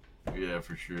 yeah,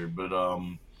 for sure. But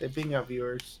they being our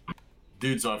viewers.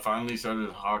 dude, so I finally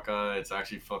started Hawkeye. It's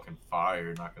actually fucking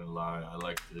fire. Not gonna lie, I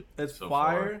liked it. It's so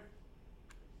fire.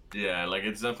 far. Yeah, like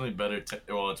it's definitely better.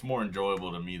 Well, it's more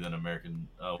enjoyable to me than American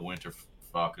Winter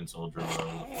Falcon Soldier.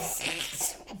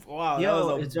 Wow, Yo,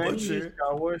 that was is a there any new butcher.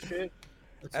 Star Wars shit?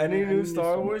 Any new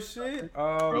Star Wars shit?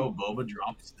 Bro, Boba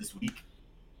drops this week.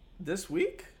 This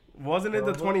week? Wasn't it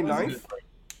the Bro, what was 29th? Is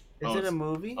Oh, it a it's-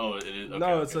 movie? Oh, it is. Okay,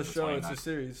 No, it's okay, a the show. It's a 29th.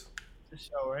 series. the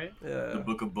show, right? The Yeah.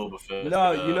 Book of Boba Fett.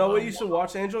 No, you know what you should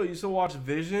watch, Angel? You should watch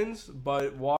Visions,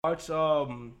 but watch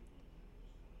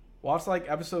like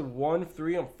episode 1,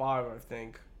 3, and 5, I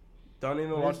think. Don't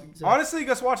even What watch. is it? Honestly,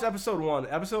 just watch episode 1.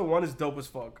 Episode 1 is dope as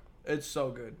fuck. It's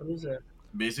so good. What is that?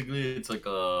 Basically, it's like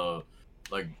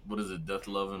what is it? Death,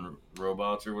 Love, and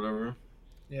Robots or whatever.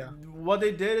 Yeah. What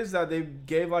they did is that they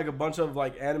gave like a bunch of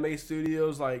like anime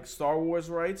studios like Star Wars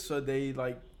rights, so they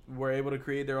like were able to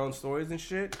create their own stories and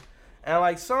shit. And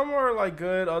like some are like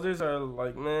good, others are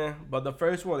like meh. But the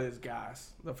first one is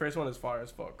gas. The first one is fire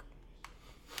as fuck.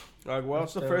 Like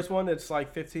watch the Okay. first one. It's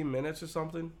like 15 minutes or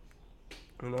something.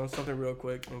 You know, something real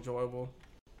quick, enjoyable.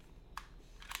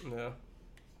 Yeah.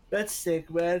 That's sick,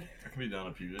 man. I could be down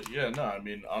a few. Yeah, no, I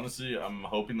mean, honestly, I'm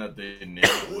hoping that they nail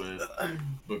it with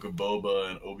Book of Boba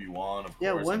and Obi-Wan, of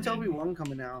Yeah, course. when's I mean, Obi-Wan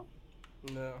coming out?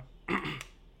 No.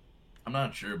 I'm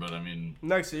not sure, but I mean,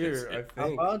 Next year, It's- I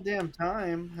think. About damn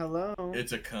time. Hello.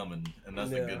 it's a coming, and that's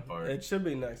the Yeah, good part. It should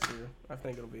be next year. I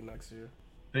think it'll be next year.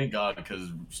 Thank God,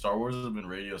 because Star Wars has been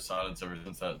radio silence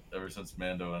ever since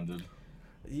Mando ended.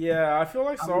 Yeah, I feel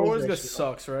like I'm Star with Wars that just shit.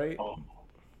 sucks, right? Oh,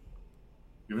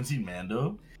 you haven't seen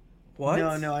Mando? What?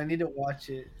 No, I need to watch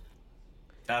it.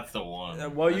 That's the one.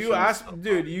 Well, That you show's asked, so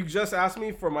dude. You just asked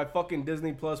me for my fucking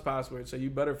Disney Plus password, so you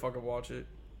better fucking watch it.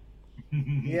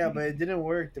 Yeah, but it didn't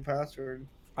work. The password.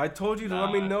 I told you to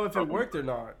let me Nah, know if it probably worked or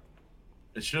not.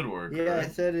 it should work. Yeah, I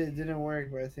right? said it didn't work,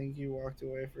 but I think you walked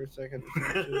away for a second.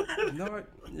 No,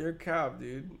 you're cap,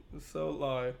 dude. It's so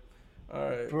lie. All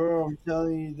right. Bro, I'm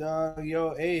telling you, dog.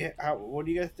 Yo, hey, what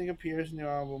do you guys think of Pierre's new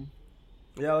album?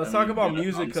 Yeah, let's I talk mean, about yeah,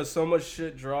 music I'm- because so much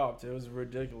shit dropped. It was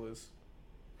ridiculous.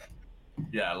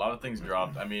 Yeah, a lot of things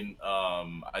dropped. I mean, I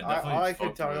definitely All I could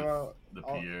fucked talk with about. the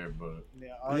all- Pierre, but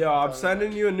Yeah, I'm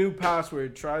sending you a new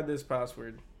password. Try this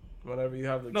password whenever you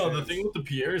have the no, chance. the thing with the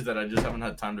Pierre is that I just haven't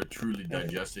had time to truly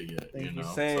digest it yet. Thank You you. know, so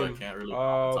I Same. can't really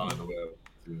comment on Um, it the way I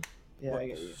want to. Yeah, I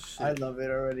get you. Shit. I love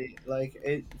it already. Like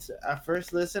it's at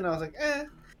first listen, I was like,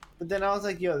 but then I was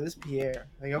like, yo, this Pierre,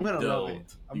 like I'm gonna love it.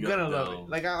 Delved. I'm You gonna got love it. delved.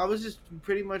 Like I was just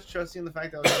pretty much trusting the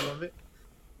fact that I was gonna love it.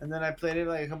 And then I played it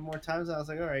like a couple more times, and I was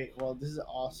like, all right, well, this is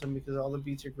awesome because all the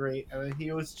beats are great. And then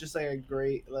he was just like a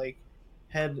great like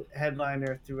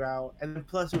headliner throughout. And then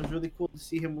plus, it was really cool to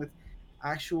see him with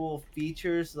actual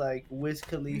features like Wiz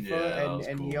Khalifa Yeah, that was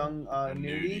and cool. young And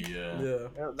Nudie. yeah.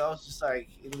 Yeah. That was just like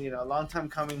a long time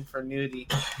coming for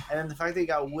Nudie, and then the fact that he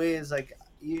got Wiz, like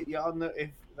y'all know if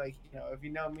if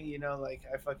you know me, you know like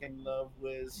I fucking love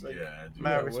Wiz, like Yeah, dude.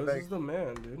 Mad Yeah, Wiz respect. is the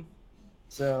man, dude.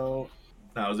 so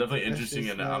No, it was definitely That's interesting,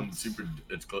 just and I'm nuts. super.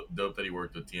 It's dope that he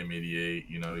worked with TM88.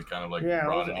 You know, he's kind of like Yeah, it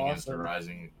was broadening his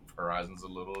awesome. horizons a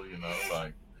little. You know,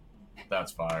 like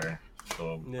that's fire.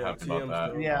 So I'm Yeah, happy about TM's that.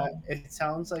 dope. yeah, it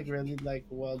sounds like really like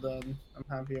well done. I'm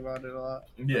happy about it a lot.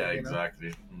 Yeah, You know?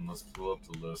 exactly. Let's pull up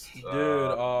the list.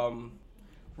 Dude,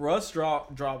 Russ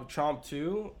dropped Chomp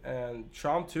 2, and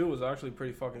Chomp 2 was actually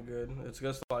pretty fucking good. It's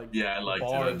just like Yeah, I liked it. I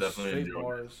bars, definitely straight enjoyed it.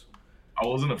 bars. I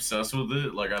wasn't obsessed with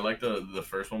it. Like I like the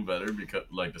first one better because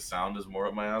like the sound is more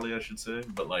up my alley, I should say.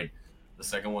 But like the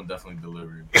second one definitely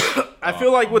delivered. I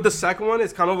feel like with the second one,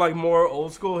 it's kind of like more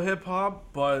old school hip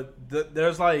hop, but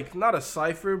there's like not a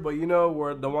cipher, but you know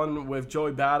where the one with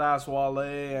Joey Badass, Wale,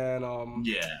 and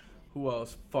Yeah, who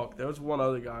else? Fuck, there was one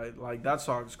other guy. Like that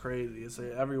song's crazy. It's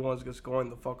like everyone's just going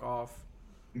the fuck off.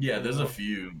 yeah. There's a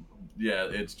few. Yeah,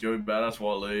 it's Joey Badass,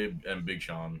 Wale, and Big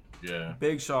Sean. Yeah.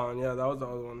 Big Sean, yeah, that was the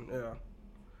other one. Yeah.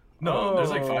 No, there's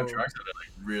like Oh. 5 tracks that I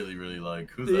like really, really like.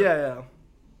 Who's that? Yeah, yeah.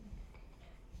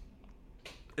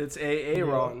 It's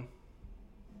Aaron.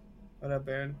 What up,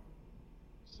 Aaron?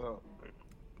 So,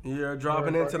 You're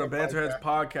dropping We're into the recording a Banterheads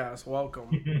podcast. Welcome.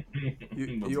 You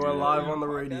Let's you do are it. live on the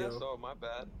podcast? radio. Oh, my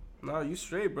bad. No, you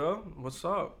straight, bro. What's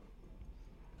up?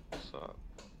 What's up?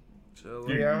 Chill.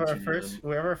 We have our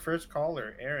Continue. first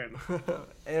caller, Aaron.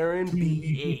 Aaron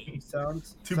B.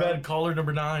 Sounds Too bad caller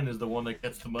number 9 is the one that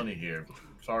gets the money here.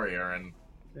 Sorry, Aaron.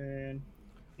 Aaron.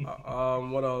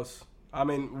 What else? I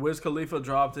mean, Wiz Khalifa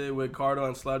dropped it with Cardo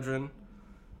and Sledrin.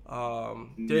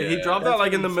 Dude, he Yeah. dropped that That's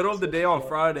like in the really middle of the day on sick.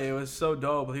 Friday. It was so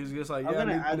dope. He was just like, I'm yeah,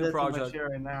 gonna add new that to my project. shit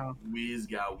right now. We's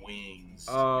got wings.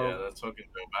 Um, Yeah, that's fucking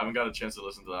dope. I haven't got a chance to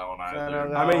listen to that one Shout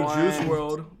either. out I mean,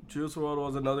 Wayne. Juice World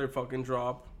was another fucking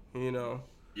drop. You know.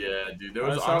 Yeah, dude. There That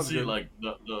was sounds honestly good. like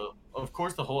the of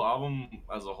course the whole album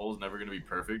as a whole is never gonna be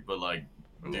perfect, but like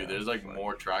dude, Yeah, there's like it's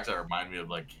more tracks that remind me of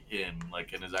like him,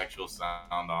 like in his actual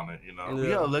sound on it, you know?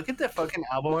 Yeah. Yo, look at the fucking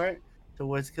album art. The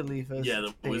Wiz Khalifa. Yeah,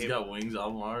 the Wiz Got Wings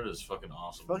album art is fucking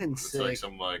awesome. Fucking it's like sick.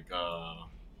 some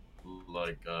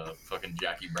fucking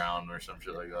Jackie Brown or some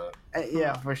shit like that.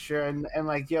 Yeah, for sure. And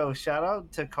like, yo, shout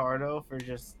out to Cardo for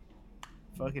just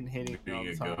fucking hitting all Being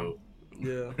the a time. goat.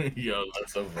 Yeah. Yo,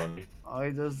 that's so funny. All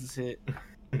he does is hit.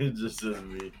 It just says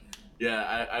me.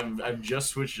 Yeah, I've just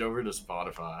switched over to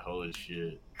Spotify. Holy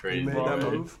shit, crazy. You made that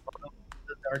right? move?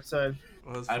 The dark side.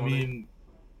 Well, that's I funny. mean,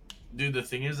 dude, the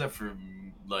thing is that for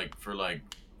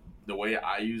the way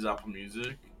I use Apple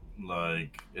Music,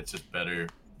 like it's just better.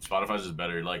 Spotify's just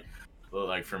better. Like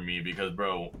for me, because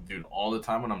bro, dude, all the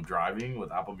time when I'm driving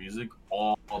with Apple Music,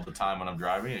 all the time when I'm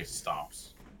driving, it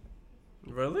stops.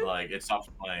 Really? Like it stops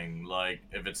playing. Like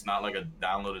if it's not like a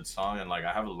downloaded song, and like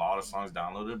I have a lot of songs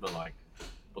downloaded, but like,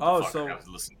 what the Oh, fuck? so- I have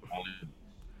to listen to only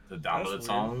the That's downloaded weird.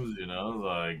 songs, you know?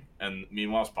 Like, and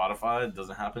meanwhile, Spotify it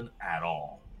doesn't happen at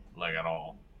all. Like at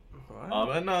all.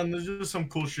 What? And there's just some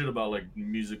cool shit about like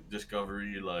music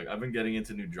discovery. Like I've been getting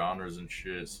into new genres and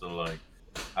shit. So like,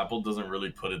 Apple doesn't really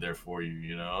put it there for you,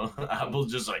 you know.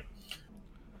 Apple's just like,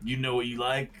 you know what you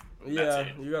like, Yeah,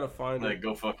 it. you gotta find like it.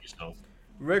 go fuck yourself.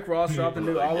 Rick Ross dropped a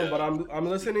new Like, album, yeah. but I'm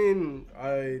listening.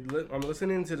 I'm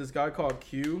listening to this guy called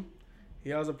Q. He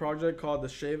has a project called The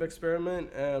Shave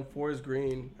Experiment and Forest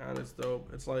Green, and it's dope.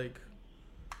 It's like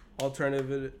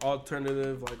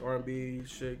alternative like R&B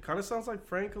shit. Kind of sounds like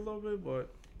Frank a little bit, but.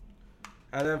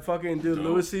 And then fucking dude,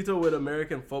 Dope. Luisito with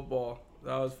American Football.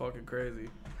 That was fucking crazy.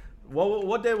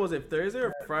 What day was it? Thursday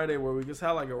or Friday? Where we just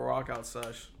had like a rock out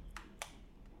sesh.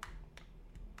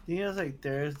 I think it was like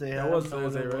Thursday. That I was don't know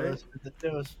what Thursday, it right? was, but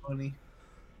that was funny.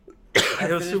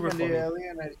 It was I super finished my day funny. early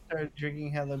and I started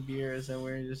drinking hella beers and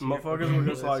we were just Motherfuckers were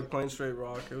just like playing straight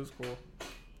rock. It was cool.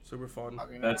 Super fun.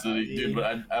 That's it, dude.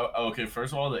 But okay.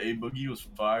 First of all, the A Boogie was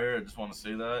fire. I just want to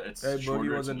say that it's A Boogie shorter,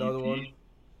 was it's an another EP, one.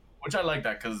 which I like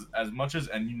that because as much as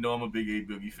and you know I'm a big A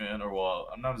Boogie fan, or well,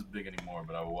 I'm not as big anymore,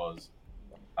 but I was.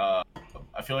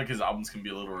 I feel like his albums can be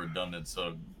a little redundant,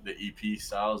 so the EP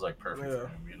style is like perfect Yeah. for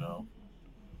him, you know.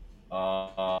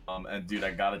 And dude,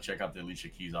 I gotta check out the Alicia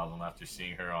Keys album after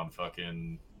seeing her on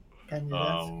fucking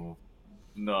no,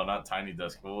 not Tiny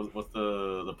Desk. What's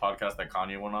the podcast that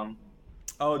Kanye went on?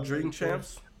 Oh, Drink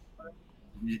Champs?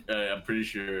 Yeah, I'm pretty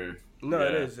sure. No, yeah.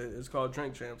 it is. It's called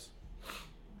Drink Champs.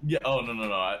 Yeah. Oh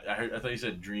no. I thought you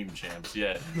said Dream Champs.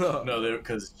 Yeah. No,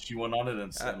 because she went on it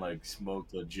and like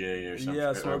smoked a J or something. Yeah,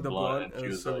 or smoked a blunt. and It she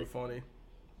was super like, funny.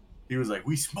 he was like,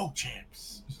 "We smoke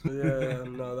champs." Yeah,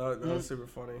 no, that was super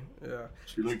funny. Yeah.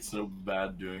 She looked so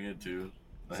bad doing it too.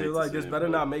 I So hate to like, say this it, better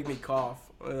but not make me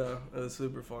cough. Yeah, it was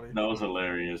super funny. That was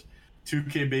hilarious.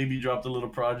 2K Baby dropped a little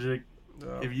project.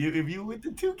 Yeah. If you with the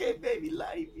 2K Baby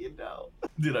life, you know.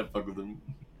 Dude, I fuck with him.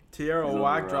 Tierra He's Whack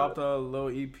alright. dropped a little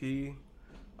EP.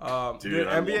 Dude, Dude,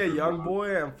 I love NBA her,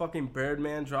 YoungBoy and fucking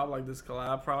Birdman dropped like this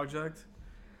collab project.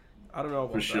 I don't know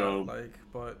about For sure. that, like,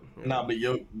 but yeah. Nah, but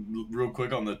yo, real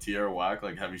quick on the Tierra Whack,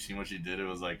 like, have you seen what she did? It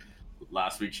was like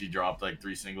last week she dropped like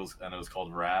 3 singles and it was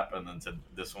called Rap, and then said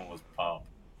this one was Pop.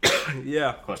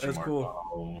 Yeah, Question it's mark. cool.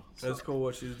 Oh, so It's cool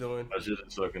what she's doing. that shit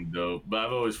is fucking dope. But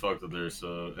I've always fucked with her,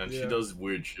 so and she Yeah. does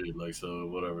weird shit, like so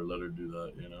whatever. Let her do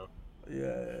that, you know.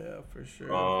 Yeah, for sure.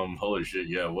 Holy shit,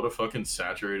 yeah! What a fucking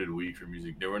saturated week for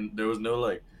music. There was no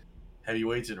like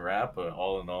heavyweights in rap, but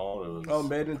all in all, it was. Oh,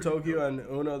 Made in pretty Tokyo dope. and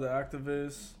Uno the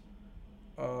Activist.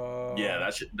 Yeah,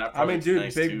 that shit. That I mean, project's dude,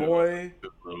 nice Big too. Boy,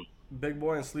 Big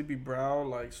Boy and Sleepy Brown,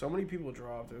 like so many people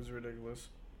dropped. It was ridiculous.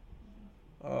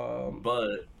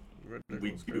 But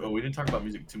Ridiculous. we didn't talk about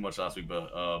music too much last week,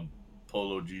 but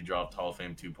Polo G dropped Hall of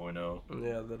Fame 2.0. Yeah, the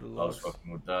I was deluxe.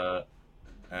 fucking with that.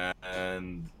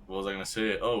 And what was I gonna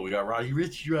say? Oh, we got Roddy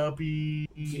Rich dropping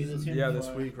Yeah, this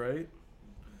week, right?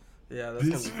 Yeah, that's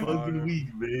this gonna be fucking fire.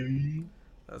 week, baby.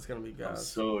 That's gonna be I'm gas.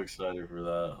 so excited for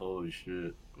that. Holy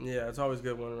shit. Yeah, it's always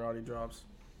good when Roddy drops.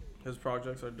 His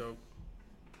projects are dope.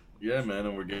 Yeah, man,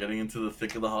 and we're getting into the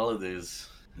thick of the holidays.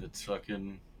 It's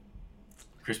fucking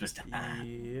Christmas time.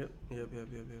 Yep.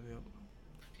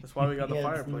 That's why we got the Yeah, it's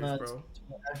fireplace, nuts. bro.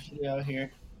 We're actually out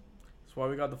here. That's why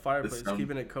we got the fireplace, It's,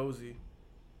 keeping it cozy.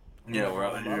 Yeah, we're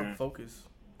out A lot here. of focus.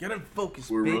 Get in focus,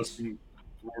 We're bitch.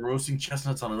 roasting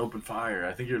chestnuts on an open fire.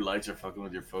 I think your lights are fucking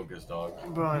with your focus, dog.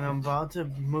 Bro, and I'm about to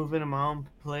move into my own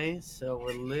place, so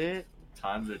we're lit.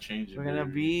 Times are changing. We're gonna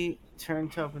baby. be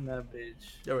turned up in that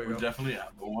bitch. There we We're go. definitely.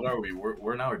 What are we?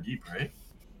 We're an hour deep, right?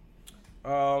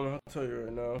 I'll tell you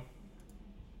right now.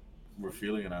 We're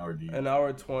feeling an hour deep. An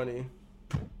hour 20.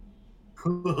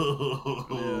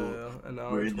 Yeah, an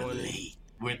hour We're in the 20. late.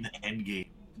 We're in the end game.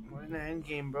 We're in the end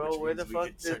game, bro. which Where the means we fuck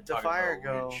can did start the talking fire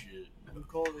about weird go? shit. I'm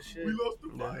cold as shit. We lost the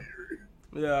Yeah. fire.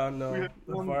 Yeah, no. We have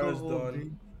The one fire is goal, done.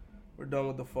 dude. We're done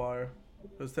with the fire.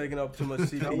 It was taking up too much Are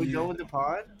we done CPU. with the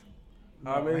pod?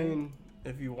 I No, right? mean,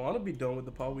 if you want to be done with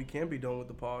the pod, we can be done with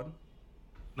the pod.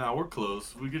 Nah, we're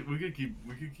close. We could keep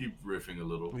riffing a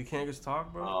little. We can't just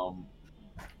talk, bro.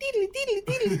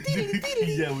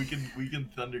 Yeah, we can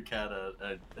Thundercat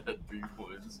at 3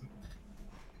 points.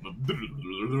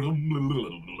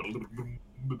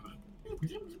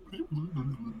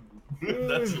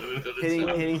 That's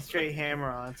hitting straight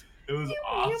hammer-ons. It was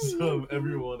awesome.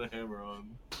 Everyone a hammer on.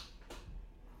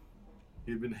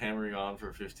 He'd been hammering on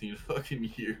for 15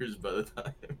 fucking years by the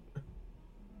time.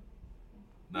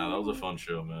 Nah, that was a fun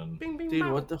show, man. Bing, bing, Dude,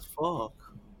 bow. what the fuck?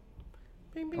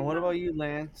 Bing, bing, And what bow. about you,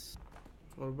 Lance?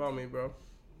 What about me, bro?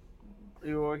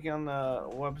 You were working on the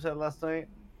website last night?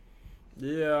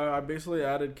 Yeah, I basically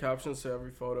added captions to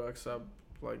every photo except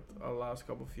like the last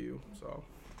couple few. So,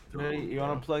 Hey, you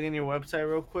want to plug in your website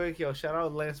real quick? Yo, shout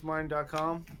out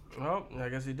lancemartin.com. well, I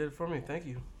guess he did it for me. Thank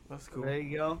you. That's cool. There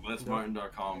you go.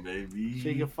 LensMartin.com, baby. So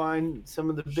you can find some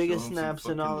of the biggest Show 'em some snaps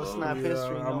in all the fucking snap love.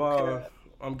 history. Yeah, No cap.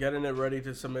 I'm getting it ready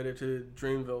to submit it to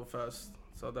Dreamville Fest.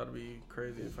 So that'd be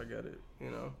crazy if I get it.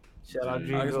 You know. Shout out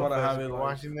Dude, I just Dreamville wanna Fest. have If it, you're like,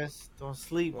 watching this, don't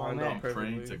sleep on lined that. up. I'm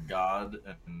praying perfectly. to God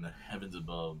and the heavens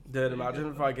above. Dude, imagine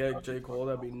if I get J. Cole,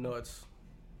 that'd be nuts.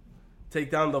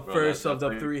 Take down the Bro, first of that's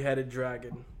the like- 3-headed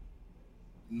dragon.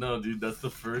 No, dude, that's the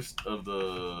first of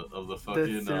the The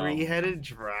fucking. three-headed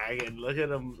dragon. Look at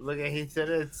him. Look at he said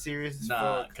it serious as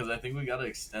Nah, fuck. because I think we gotta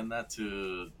extend that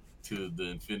to the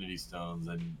Infinity Stones,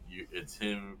 and it's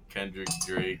him, Kendrick,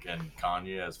 Drake, and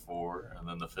Kanye as 4, and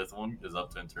then the 5th one is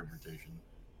up to interpretation.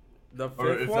 The Or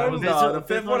fifth if that one, was- no, the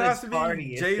fifth one has is to Cardi.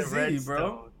 be It's Jay the red Z, bro.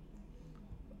 stone.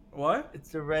 What?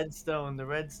 It's the red stone. The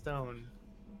red stone.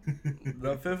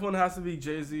 The fifth one has to be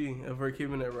Jay Z if we're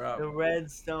keeping it rap. The red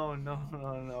stone. No,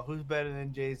 no, no. Who's better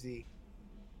than Jay Z?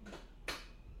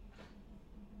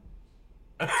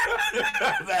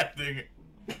 That thing.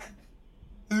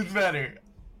 Who's better?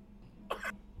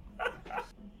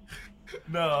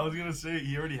 No, I was gonna say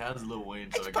he already has Lil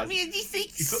Wayne, so I guess. a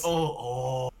G6.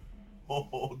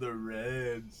 Oh, the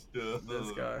red stuff.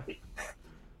 This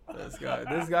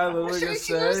guy literally just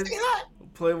said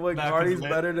Playboy Nah, 'cause Cardi's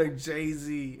Lance- better than Jay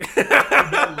Z.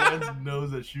 Lance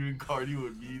knows that shooting Cardi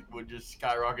would just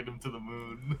skyrocket him to the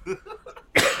moon.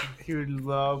 He would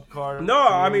love Carter. No,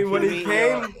 I mean, when he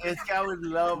came- this guy would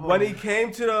love him. When he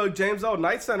came to the James L.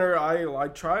 Knight Center, I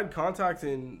tried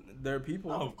contacting their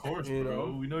people. Oh, of course, you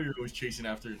bro. know. We know you're always chasing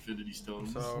after Infinity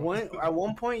Stones. So- At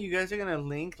one point, you guys are gonna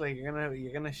link, like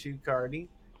you're gonna shoot Cardi,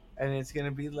 and it's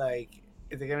gonna be like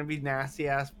they're gonna be nasty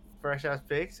ass, fresh ass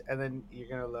pics, and then you're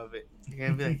gonna love it. You're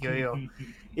gonna be like, yo,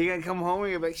 you're gonna come home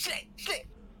and you're like, shit.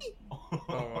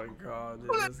 Oh my god, dude,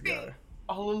 this guy.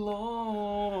 All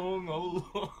along.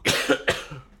 Dude,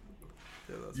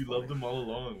 that's You funny. loved him all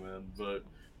along, man. But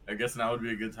I guess now would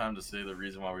be a good time to say the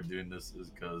reason why we're doing this is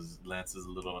because Lance is a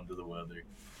little under the weather.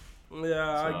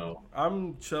 Yeah, So-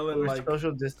 I'm chilling. We're Like,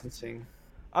 social distancing.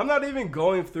 I'm not even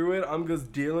going through it. I'm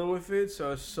just dealing with it.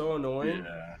 So it's so annoying.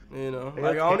 Yeah. You know, Yeah,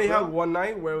 like I only bro. had one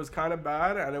night where it was kind of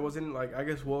bad, and it wasn't like I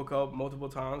just woke up multiple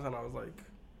times and I was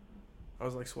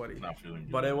like sweaty, Not feeling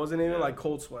good. but it wasn't even Yeah. like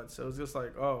cold sweats. It was just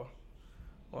like, oh,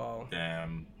 well,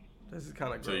 Damn. this is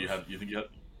kind of. So did you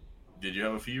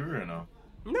have a fever or no?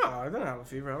 No, I didn't have a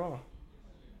fever at all.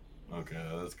 Okay,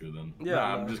 that's good then. Yeah,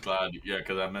 Nah, I'm no. just glad. Yeah,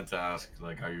 because I meant to ask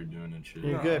like how you're doing and shit.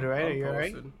 You're No, good, right? Are I'm you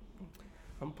alright? posted.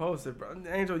 I'm posted, bro.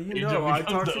 Angel, you Angel know I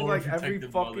becomes talk the to you like every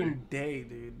overprotective fucking mother. day,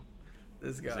 dude.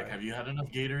 This He's guy. like, have you had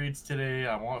enough Gatorades today?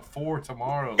 I want 4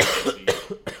 tomorrow.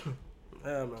 Lexi."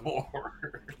 Yeah, man.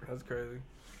 4. That's crazy.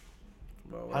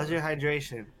 But How's whatever. your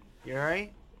hydration? You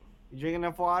alright? You drink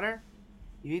enough water?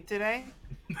 You eat today?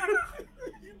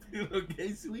 You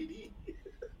okay, sweetie?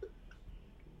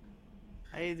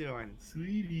 How you doing?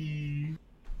 Sweetie.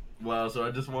 Well, so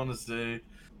I just want to say,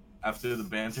 after the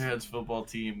Banterheads football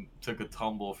team took a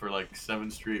tumble for like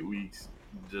 7 straight weeks,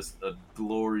 just a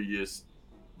glorious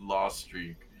loss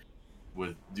streak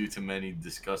due to many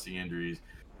disgusting injuries,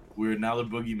 we're now the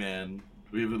boogeyman.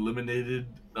 We have eliminated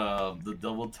the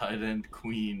double tight end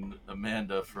queen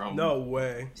Amanda from No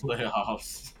way.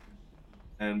 playoffs,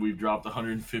 and we've dropped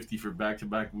 150 for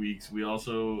back-to-back weeks. We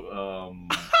also,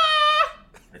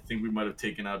 I think we might have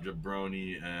taken out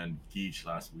Jabroni and Geach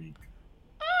last week.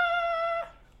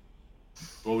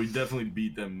 Well, we definitely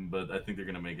beat them, but I think they're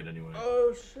gonna make it anyway.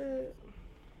 Oh shit.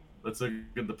 Let's look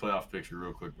at the playoff picture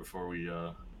real quick before we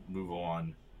move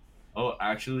on. Oh,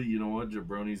 actually, you know what?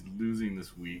 Jabroni's losing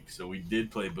this week, so we did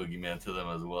play Boogeyman to them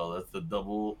as well. That's the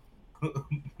double,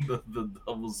 the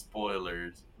double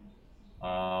spoilers.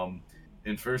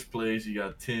 In first place, you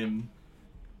got Tim,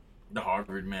 the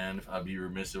Harvard man. If I'd be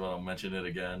remiss if I don't mention it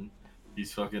again,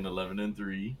 he's fucking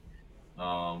 11-3.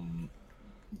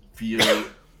 Theo,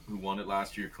 who won it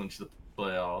last year, clinched the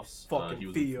playoffs. Fucking He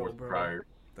was Theo, in 4th bro. prior.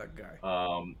 That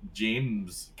guy.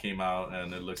 James came out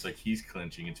and it looks like he's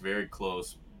clinching. It's very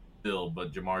close still,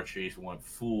 but Jamar Chase went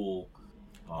full.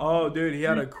 Oh, dude, he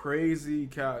had a crazy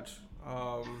catch.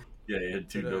 Yeah, he had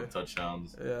 2 today. dope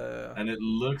touchdowns. Yeah. And it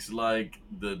looks like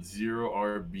the 0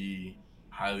 RB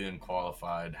highly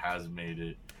unqualified has made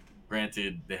it.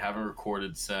 Granted, they haven't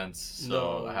recorded since,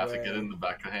 so No I have to way. get in the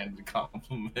backhand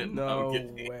compliment. No I'm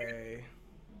kidding. way.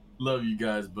 Love you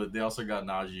guys, but they also got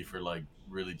Najee for like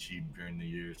really cheap during the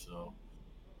year, so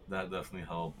that definitely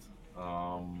helped.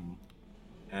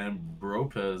 And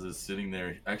Bropez is sitting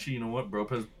there. Actually, you know what?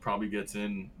 Bropez probably gets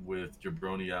in with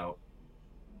Jabroni out.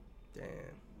 Damn.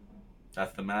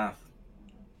 That's the math.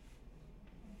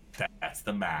 That's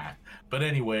the math. But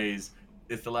anyways,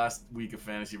 it's the last week of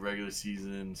fantasy regular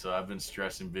season, so I've been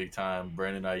stressing big time.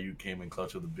 Brandon Ayuk came in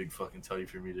clutch with a big fucking tell you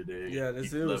for me today. Yeah, this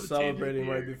He dude was levitated celebrating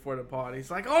here. right before the pod. He's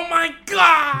like, "Oh my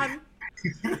god,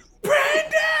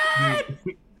 Brandon!"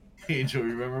 Angel,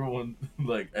 remember when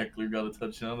like Eckler got a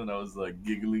touchdown and I was like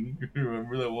giggling?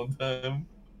 Remember that one time?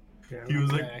 Yeah, He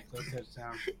was like-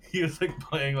 touchdown. He was like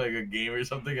playing like a game or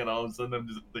something, and all of a sudden I'm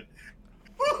just like,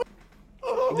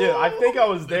 Dude, I think I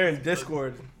was there in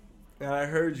Discord, and I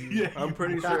heard you. Yeah, I'm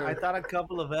pretty I sure. thought a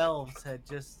couple of elves had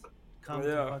just come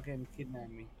Yeah. to fucking kidnap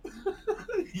me.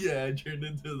 yeah, I turned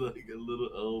into like a little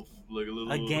elf, like a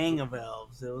little A gang of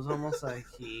elves. It was almost like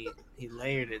he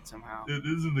layered it somehow. It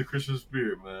is in the Christmas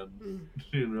spirit, man.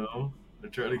 You know, I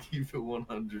try to keep it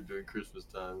 100 during Christmas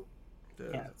time.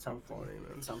 Dude, Yeah, it's so something. funny,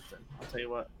 man. Something. I'll tell you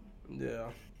what. Yeah.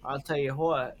 I'll tell you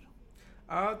what.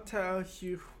 I'll tell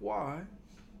you why.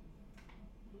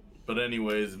 But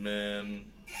anyways, man.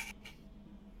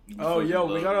 Oh, yo,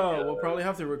 we Love gotta. you We'll guys. probably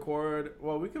have to record.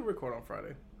 Well, we could record on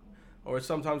Friday, or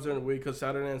sometimes during the week, cause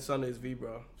Saturday and Sunday is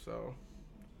V-Bro. So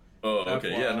Oh,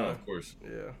 okay. Yeah, no, FYI. of course.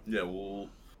 yeah. Yeah, we'll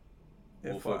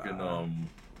FYI. fucking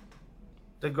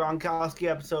The Gronkowski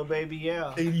episode, baby,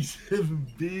 yeah. 87,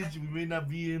 bitch. We may not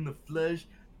be in the flesh,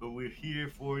 but we're here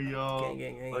for y'all. Gang,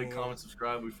 gang, gang, Like, gang. comment,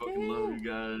 subscribe. We fucking love you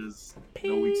guys.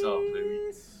 No weeks off, baby.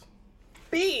 Peace.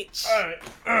 Beach. All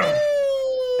right.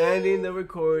 Ending the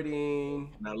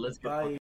recording. Now let's get Bye. fucking